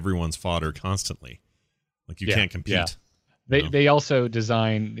you everyone's fodder constantly. Like you can't compete. Yeah. They also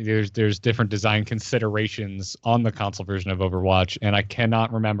design, there's different design considerations on the console version of Overwatch, and I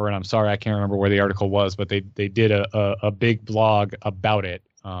cannot remember, and I'm sorry I can't remember where the article was, but they did a big blog about it,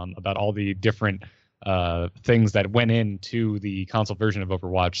 about all the different things that went into the console version of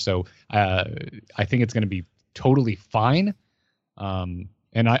Overwatch. So I think it's going to be totally fine.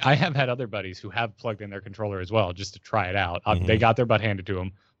 And I have had other buddies who have plugged in their controller as well just to try it out. They got their butt handed to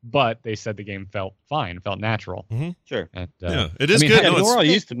them, but they said the game felt fine, felt natural. Sure. And, it is good. Yeah, we're all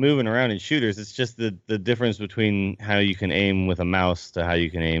used to moving around in shooters. It's just the difference between how you can aim with a mouse to how you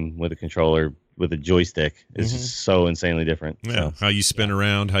can aim with a controller with a joystick is just so insanely different. Yeah, so, how you spin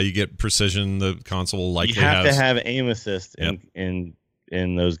around, how you get precision. The console likely you have has. to have aim assist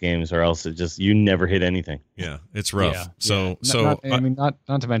in those games, or else you never hit anything. Yeah, it's rough. Yeah.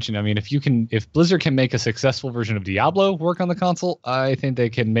 Not to mention, I mean, if Blizzard can make a successful version of Diablo work on the console, I think they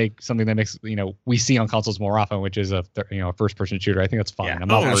can make something that makes we see on consoles more often, which is a first-person shooter. I think that's fine. I'm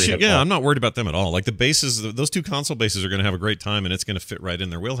not worried. I'm not worried about them at all. Like the bases, those two console bases are going to have a great time, and it's going to fit right in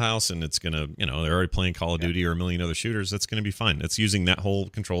their wheelhouse, and it's going to, they're already playing Call of Duty or a million other shooters. That's going to be fine. It's using that whole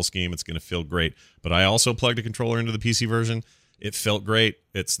control scheme. It's going to feel great. But I also plugged a controller into the PC version. It felt great.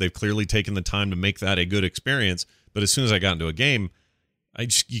 They've clearly taken the time to make that a good experience. But as soon as I got into a game,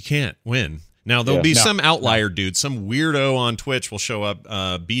 you can't win. Now there'll be some outlier dude, some weirdo on Twitch will show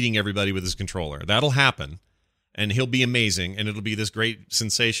up beating everybody with his controller. That'll happen, and he'll be amazing, and it'll be this great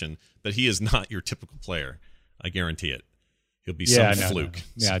sensation. But he is not your typical player. I guarantee it. He'll be some fluke.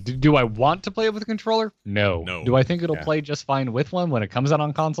 No. Yeah. Do I want to play it with a controller? No. Do I think it'll play just fine with one when it comes out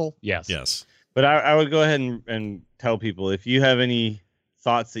on console? Yes. Yes. But I would go ahead and tell people, if you have any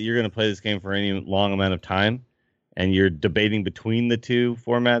thoughts that you're going to play this game for any long amount of time and you're debating between the two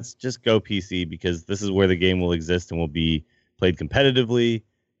formats, just go PC, because this is where the game will exist and will be played competitively.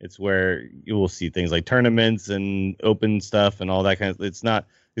 It's where you will see things like tournaments and open stuff and all that kind of. The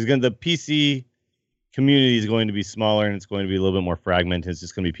PC community is going to be smaller, and it's going to be a little bit more fragmented. It's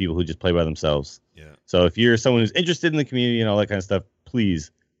just going to be people who just play by themselves. Yeah. So if you're someone who's interested in the community and all that kind of stuff,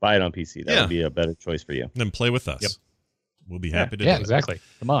 please buy it on PC. That would be a better choice for you. Then play with us. Yep. We'll be happy to do it. Yeah, exactly.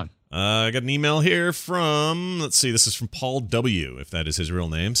 Come on. I got an email here from, let's see, this is from Paul W., if that is his real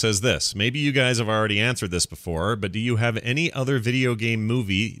name, says this. Maybe you guys have already answered this before, but do you have any other video game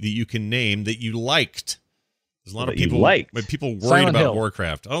movie that you can name that you liked? There's a lot of people worried Silent about Hill.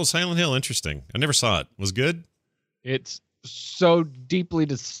 Warcraft. Oh, Silent Hill, interesting. I never saw it. Was it good? It's so deeply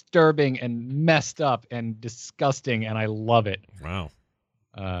disturbing and messed up and disgusting, and I love it. Wow.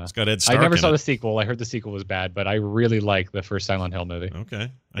 It's got Ed Stark. I never saw the sequel. I heard the sequel was bad, but I really like the first Silent Hill movie. Okay.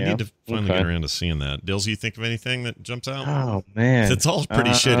 I need to finally get around to seeing that. Dills, you think of anything that jumps out? Oh, man. It's all pretty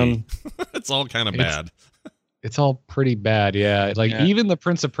shitty. It's all kind of bad. It's all pretty bad, yeah. Even the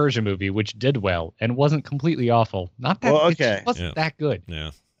Prince of Persia movie, which did well and wasn't completely awful. Not that it wasn't that good.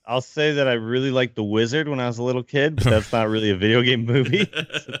 Yeah. I'll say that I really liked The Wizard when I was a little kid, but that's not really a video game movie.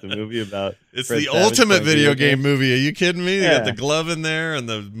 It's just a movie about. It's the ultimate video game movie. Are you kidding me? They got the glove in there and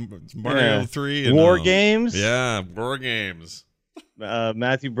the Mario 3. And, War Games? Yeah, War Games.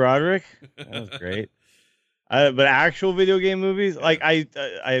 Matthew Broderick. That was great. But actual video game movies,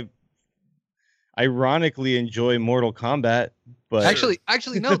 I ironically enjoy Mortal Kombat. But actually,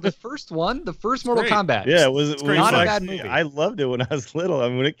 no. The first Mortal Kombat. Yeah, it was not a bad movie. I loved it when I was little. I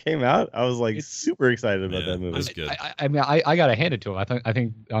mean, when it came out, I was super excited about that movie. It was good. I gotta hand it to him. I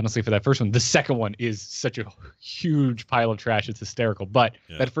think honestly, for that first one, the second one is such a huge pile of trash. It's hysterical. But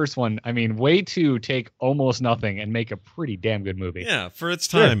that first one, I mean, way to take almost nothing and make a pretty damn good movie. Yeah, for its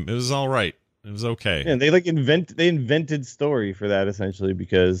time, it was all right. It was okay. Yeah, they invented story for that essentially,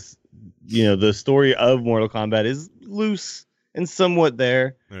 because the story of Mortal Kombat is loose and somewhat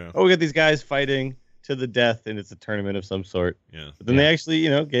there. Yeah. Oh, we got these guys fighting to the death, and it's a tournament of some sort. Yeah. But then they actually,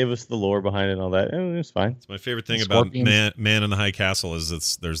 gave us the lore behind it and all that. And it was fine. It's my favorite thing about Man in the High Castle is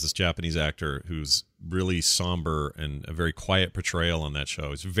there's this Japanese actor who's really somber and a very quiet portrayal on that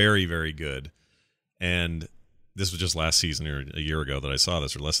show. It's very, very good. And this was just last season or a year ago that I saw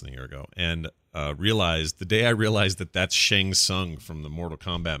this, or less than a year ago, and the day I realized that that's Shang Tsung from the Mortal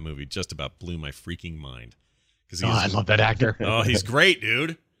Kombat movie just about blew my freaking mind. I love that actor. Oh, he's great,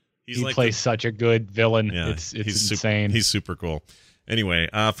 dude. He plays such a good villain. Yeah, it's insane. He's super cool. Anyway,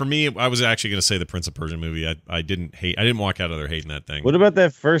 for me, I was actually going to say the Prince of Persia movie. I didn't walk out of there hating that thing. What about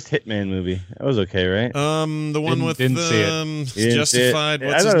that first Hitman movie? That was okay, right? The one with didn't see it. Justified.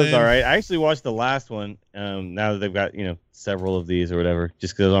 What's I his thought name? It was all right. I actually watched the last one. Now that they've got several of these or whatever,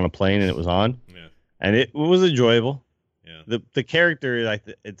 just because I was on a plane and it was on. Yeah. And it was enjoyable. Yeah. The character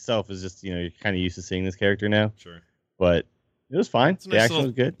itself is just, you're kind of used to seeing this character now. Sure. But it was fine. It's a The nice action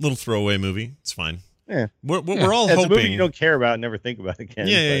was good. little throwaway movie. It's fine. Yeah. We're all It's a movie hoping you don't care about and never think about again.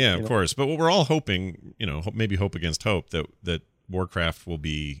 Yeah, but, of course. But what we're all hoping, maybe hope against hope that Warcraft will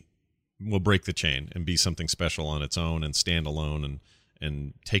break the chain and be something special on its own and stand alone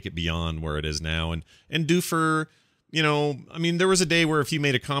and take it beyond where it is now and do for, there was a day where if you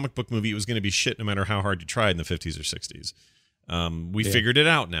made a comic book movie, it was going to be shit no matter how hard you tried in the 50s or 60s. We figured it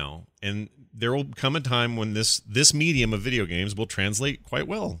out now, and there will come a time when this medium of video games will translate quite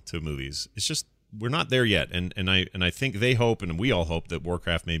well to movies. It's just we're not there yet, and I think they hope, and we all hope, that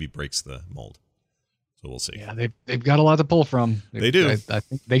Warcraft maybe breaks the mold. So we'll see. Yeah, they've got a lot to pull from. They do. I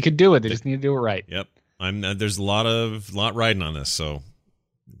think they could do it. They just need to do it right. Yep. There's a lot riding on this. So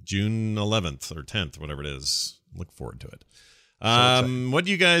June 11th or 10th, whatever it is. Look forward to it. What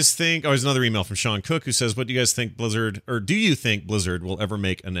do you guys think? Oh, there's another email from Sean Cook who says, "What do you guys think Blizzard, or do you think Blizzard will ever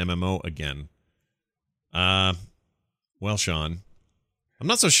make an MMO again?" Well, Sean, I'm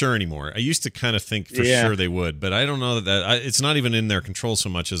not so sure anymore. I used to kind of think for sure they would, but I don't know that it's not even in their control so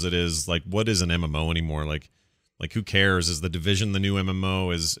much as it is like, what is an MMO anymore? Like who cares? Is The Division the new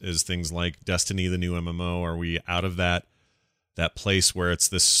MMO? Is things like Destiny the new MMO? Are we out of that place where it's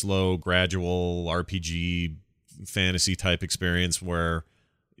this slow, gradual RPG fantasy type experience where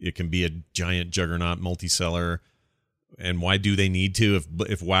it can be a giant juggernaut multi-seller? And why do they need to?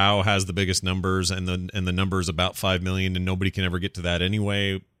 If WoW has the biggest numbers and the number is about 5 million and nobody can ever get to that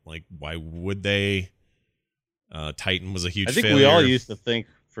anyway, like why would they? Titan was a huge failure. We all used to think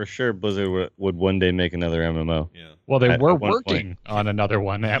for sure Blizzard would one day make another MMO. Yeah. Well, they were working on another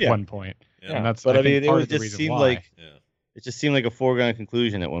one at one point. Yeah. And that's, but I think, part it of the just reason seemed why. like it just seemed like a foregone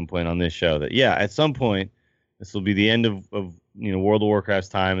conclusion at one point on this show that at some point this will be the end of World of Warcraft's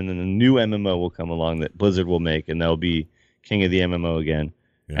time, and then a new MMO will come along that Blizzard will make, and they'll be king of the MMO again.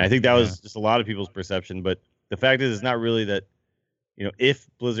 Yeah. And I think that was just a lot of people's perception, but the fact is, it's not really that. If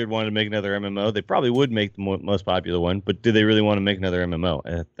Blizzard wanted to make another MMO, they probably would make the most popular one. But do they really want to make another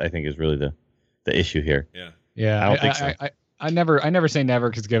MMO? I think is really the issue here. Yeah. I don't think so. I never say never,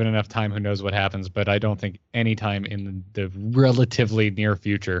 because given enough time, who knows what happens. But I don't think any time in the relatively near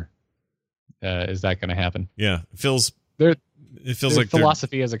future is that going to happen. Yeah, it feels their like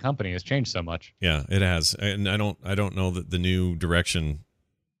philosophy as a company has changed so much. Yeah, it has, and I don't know that the new direction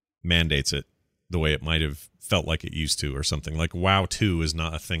mandates it the way it might have felt like it used to, or something. Like WoW 2 is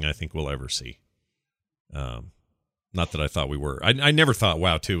not a thing I think we'll ever see. Not that I thought we were. I never thought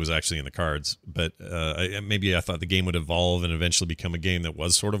WoW 2 was actually in the cards, but maybe I thought the game would evolve and eventually become a game that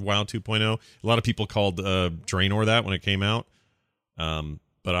was sort of WoW 2.0. A lot of people called Draenor that when it came out,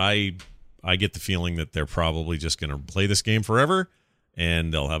 but I get the feeling that they're probably just going to play this game forever,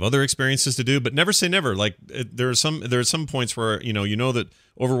 and they'll have other experiences to do. But never say never. Like there are some points where that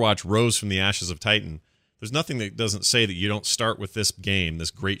Overwatch rose from the ashes of Titan. There's nothing that doesn't say that you don't start with this game,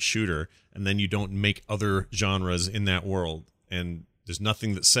 this great shooter, and then you don't make other genres in that world. And there's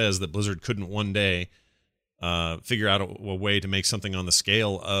nothing that says that Blizzard couldn't one day figure out a way to make something on the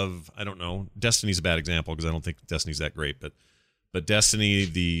scale of, I don't know, Destiny's a bad example because I don't think Destiny's that great, but Destiny,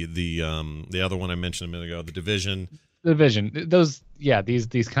 the other one I mentioned a minute ago, The Division. Those,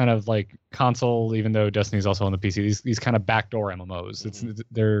 these kind of like console, even though Destiny's also on the PC, these kind of backdoor MMOs.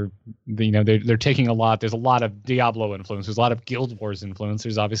 They're taking a lot. There's a lot of Diablo influence. There's a lot of Guild Wars influence.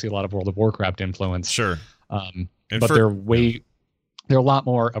 There's obviously a lot of World of Warcraft influence. Sure. But they're a lot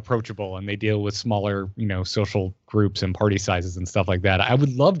more approachable, and they deal with smaller, social groups and party sizes and stuff like that. I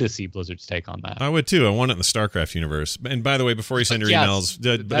would love to see Blizzard's take on that. I would too. I want it in the StarCraft universe. And by the way, before you send your emails,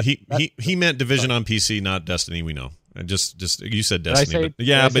 he meant Division on PC, not Destiny. We know. Just you said Destiny,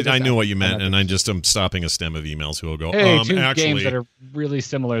 but I knew what you meant, and I'm stopping a stem of emails who will go. Two games that are really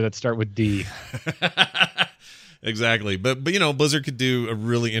similar that start with D. Exactly, but Blizzard could do a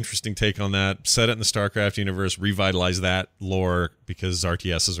really interesting take on that. Set it in the StarCraft universe, revitalize that lore, because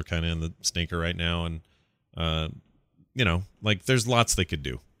RTSs are kind of in the stinker right now, and there's lots they could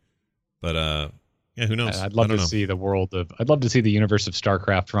do. But who knows? I'd love to see I'd love to see the universe of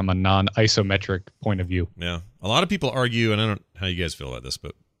StarCraft from a non-isometric point of view. Yeah, a lot of people argue, and I don't know how you guys feel about this,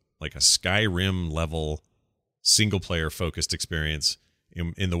 but like a Skyrim level single player focused experience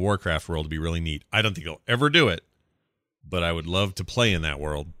in the Warcraft world would be really neat. I don't think they'll ever do it, but I would love to play in that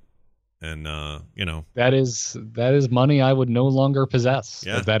world. And that is money I would no longer possess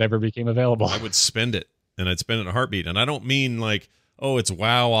if that ever became available. I would spend it, and I'd spend it in a heartbeat. And I don't mean like, oh, it's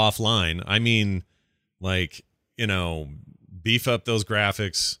WoW offline. I mean, like, beef up those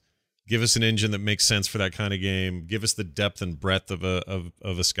graphics, give us an engine that makes sense for that kind of game, give us the depth and breadth of a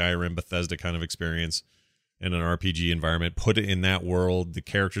Skyrim Bethesda kind of experience, in an RPG environment, put it in that world, the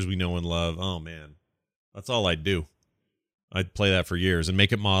characters we know and love. Oh man, that's all I'd do. I'd play that for years and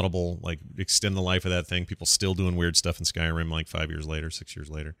make it moddable, like extend the life of that thing. People still doing weird stuff in Skyrim like 5 years later, 6 years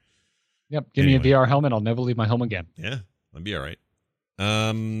later. Yep. Give me a VR helmet. I'll never leave my home again. Yeah, that'd be all right.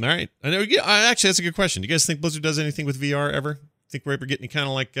 All right. I know. Actually, that's a good question. Do you guys think Blizzard does anything with VR ever? Think we're ever getting kind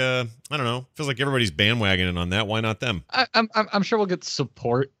of like I don't know. Feels like everybody's bandwagoning on that. Why not them? I'm sure we'll get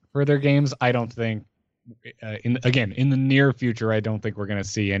support for their games. I don't think. In the near future, I don't think we're going to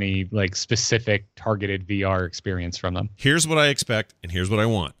see any like specific targeted VR experience from them. Here's what I expect, and here's what I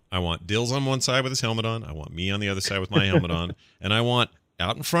want. I want Dills on one side with his helmet on. I want me on the other side with my helmet on, and I want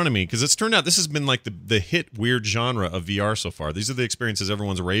out in front of me, because it's turned out this has been like the hit weird genre of VR so far. These are the experiences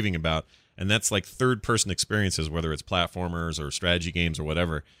everyone's raving about, and that's like third-person experiences, whether it's platformers or strategy games or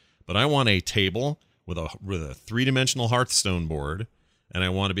whatever. But I want a table with a three-dimensional Hearthstone board. And I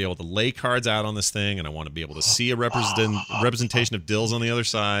want to be able to lay cards out on this thing, and I want to be able to see a representation of Dills on the other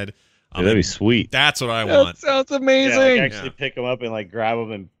side. That'd be sweet. That's what I want. That sounds amazing. Yeah, like actually pick them up and like grab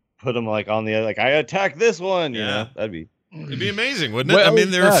them and put them like on the other. Like I attack this one. You know, it'd be amazing, wouldn't it? Well, I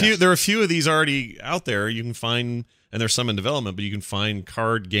mean, there are a few of these already out there. You can find, and there's some in development, but you can find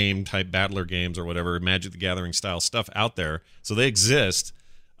card game type battler games or whatever, Magic the Gathering style stuff out there. So they exist.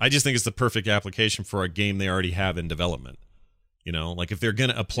 I just think it's the perfect application for a game they already have in development. You know, like if they're going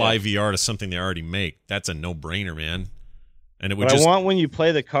to apply VR to something they already make, that's a no-brainer, man. And it would I want when you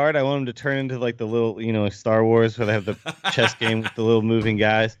play the card, I want them to turn into like the little, Star Wars where they have the chess game with the little moving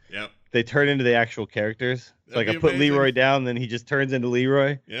guys. Yep. They turn into the actual characters. So like I put amazing. Leroy down, then he just turns into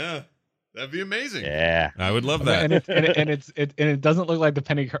Leroy. Yeah. That'd be amazing. Yeah. I would love that. And it doesn't look like the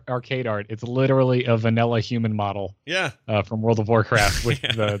Penny Arcade art. It's literally a vanilla human model. Yeah. From World of Warcraft with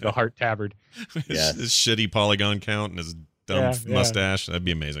the heart tabard. His shitty polygon count and his dumb mustache. That'd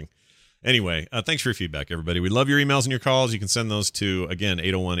be amazing. Anyway, thanks for your feedback, everybody. We love your emails and your calls. You can send those to, again,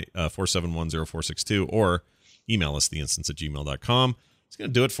 801-471-0462 or email us, theinstance@gmail.com. It's going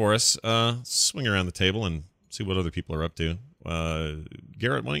to do it for us. Swing around the table and see what other people are up to.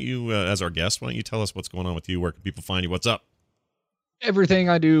 Garrett, why don't you, as our guest, why don't you tell us what's going on with you? Where can people find you? What's up? Everything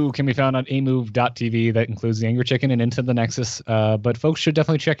I do can be found on amove.tv. That includes the Angry Chicken and Into the Nexus. But folks should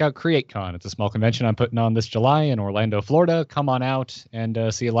definitely check out CreateCon. It's a small convention I'm putting on this July in Orlando, Florida. Come on out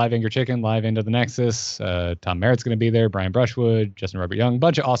and see a live Angry Chicken, live Into the Nexus. Tom Merritt's going to be there, Brian Brushwood, Justin Robert Young,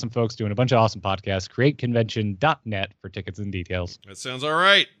 bunch of awesome folks doing a bunch of awesome podcasts. CreateConvention.net for tickets and details. That sounds all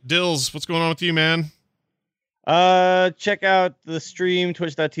right. Dills, what's going on with you, man? Check out the stream,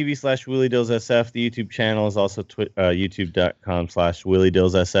 twitch.tv/WillieDillsSF. The YouTube channel is also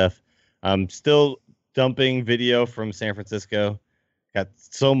youtube.com/WillieDillsSF. I'm still dumping video from San Francisco. Got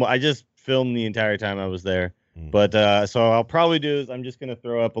so much. I just filmed the entire time I was there. But so I'll probably do is I'm just going to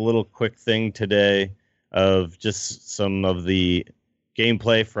throw up a little quick thing today of just some of the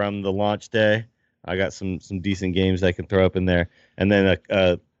gameplay from the launch day. I got some decent games I can throw up in there, and then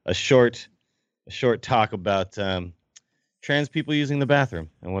a short talk about trans people using the bathroom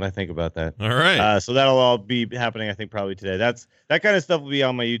and what I think about that. All right. So that'll all be happening, I think, probably today. That kind of stuff will be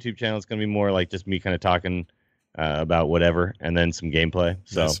on my YouTube channel. It's going to be more like just me kind of talking about whatever, and then some gameplay.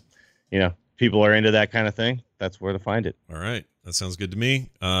 So, people are into that kind of thing. That's where to find it. All right. That sounds good to me.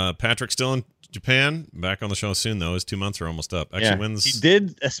 Patrick's still in Japan. Back on the show soon, though. His 2 months are almost up. Actually, He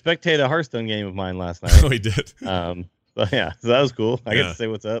did spectate a Hearthstone game of mine last night. Oh, he did. So so that was cool. I get to say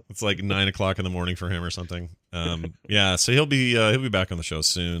what's up. It's like 9:00 in the morning for him or something. So he'll be back on the show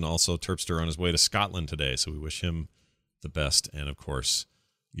soon. Also, Terpster on his way to Scotland today, so we wish him the best, and of course,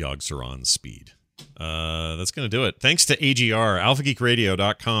 Yogg Saron's speed. That's going to do it. Thanks to AGR,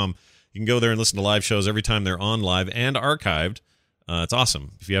 AlphaGeekRadio.com. You can go there and listen to live shows every time they're on live and archived. It's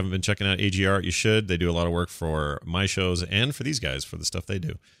awesome. If you haven't been checking out AGR, you should. They do a lot of work for my shows and for these guys for the stuff they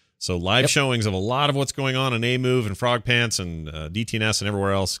do. So live showings of a lot of what's going on A-Move and Frog Pants and DTNS and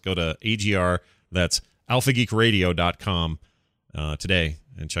everywhere else. Go to AGR. That's alphageekradio.com today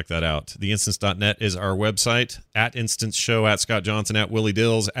and check that out. Theinstance.net is our website. At Instance Show, at Scott Johnson, at Willie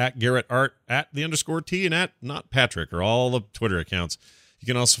Dills, at Garrett Art, at _T, and at Not Patrick are all the Twitter accounts. You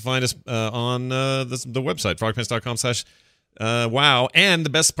can also find us on the website, frogpants.com/wow. And the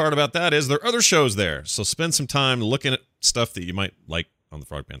best part about that is there are other shows there. So spend some time looking at stuff that you might like on the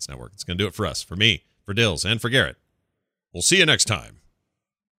Frog Pants Network. It's going to do it for us, for me, for Dills, and for Garrett. We'll see you next time.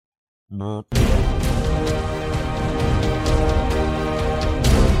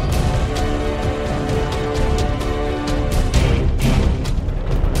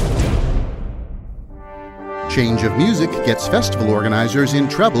 Change of music gets festival organizers in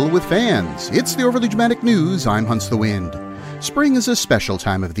trouble with fans. It's the Overly Dramatic News. I'm Hunts the Wind. Spring is a special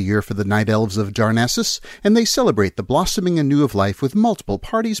time of the year for the Night Elves of Darnassus, and they celebrate the blossoming anew of life with multiple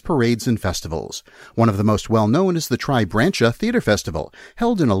parties, parades, and festivals. One of the most well-known is the Tri-Brancha Theatre Festival,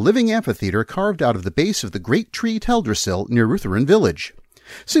 held in a living amphitheater carved out of the base of the Great Tree Teldrassil near Ruthven Village.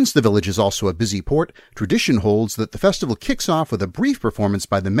 Since the village is also a busy port, tradition holds that the festival kicks off with a brief performance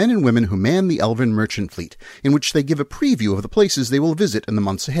by the men and women who man the elven merchant fleet, in which they give a preview of the places they will visit in the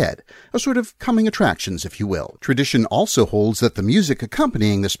months ahead, a sort of coming attractions, if you will. Tradition also holds that the music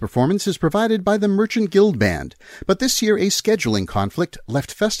accompanying this performance is provided by the Merchant Guild Band, but this year a scheduling conflict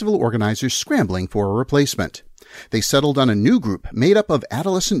left festival organizers scrambling for a replacement. They settled on a new group made up of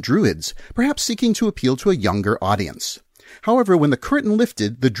adolescent druids, perhaps seeking to appeal to a younger audience. However, when the curtain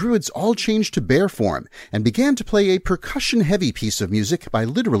lifted, the druids all changed to bear form and began to play a percussion-heavy piece of music by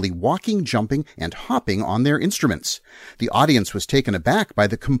literally walking, jumping, and hopping on their instruments. The audience was taken aback by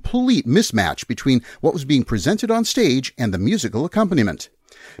the complete mismatch between what was being presented on stage and the musical accompaniment.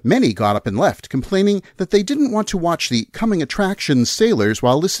 Many got up and left, complaining that they didn't want to watch the coming attractions sailors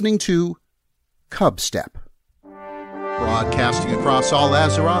while listening to Cub Step. Broadcasting across all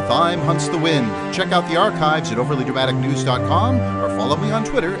Azeroth, I'm Hunts the Wind. Check out the archives at overlydramaticnews.com or follow me on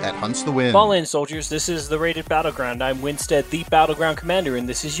Twitter at Hunts the Wind. Fall in, soldiers. This is the Rated Battleground. I'm Winstead, the Battleground Commander, and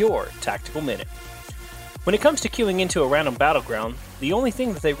this is your Tactical Minute. When it comes to queuing into a random battleground, the only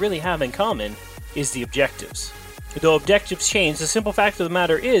thing that they really have in common is the objectives. Though objectives change, the simple fact of the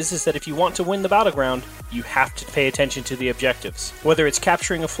matter is that if you want to win the battleground, you have to pay attention to the objectives. Whether it's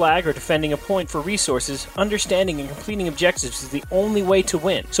capturing a flag or defending a point for resources, understanding and completing objectives is the only way to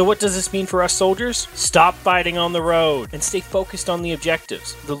win. So what does this mean for us soldiers? Stop fighting on the road and stay focused on the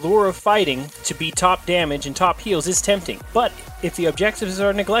objectives. The lure of fighting to be top damage and top heals is tempting, but if the objectives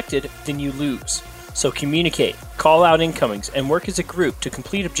are neglected, then you lose. So communicate, call out incomings, and work as a group to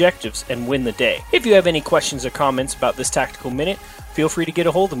complete objectives and win the day. If you have any questions or comments about this Tactical Minute, feel free to get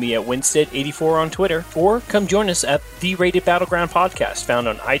a hold of me at Winstead84 on Twitter, or come join us at the Rated Battleground Podcast, found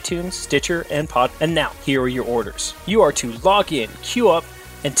on iTunes, Stitcher, and Pod. And now, here are your orders. You are to log in, queue up,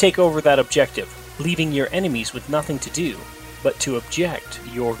 and take over that objective, leaving your enemies with nothing to do but to object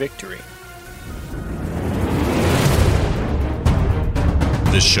your victory.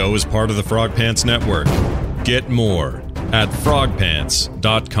 This show is part of the Frog Pants Network. Get more at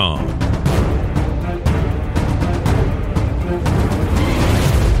frogpants.com.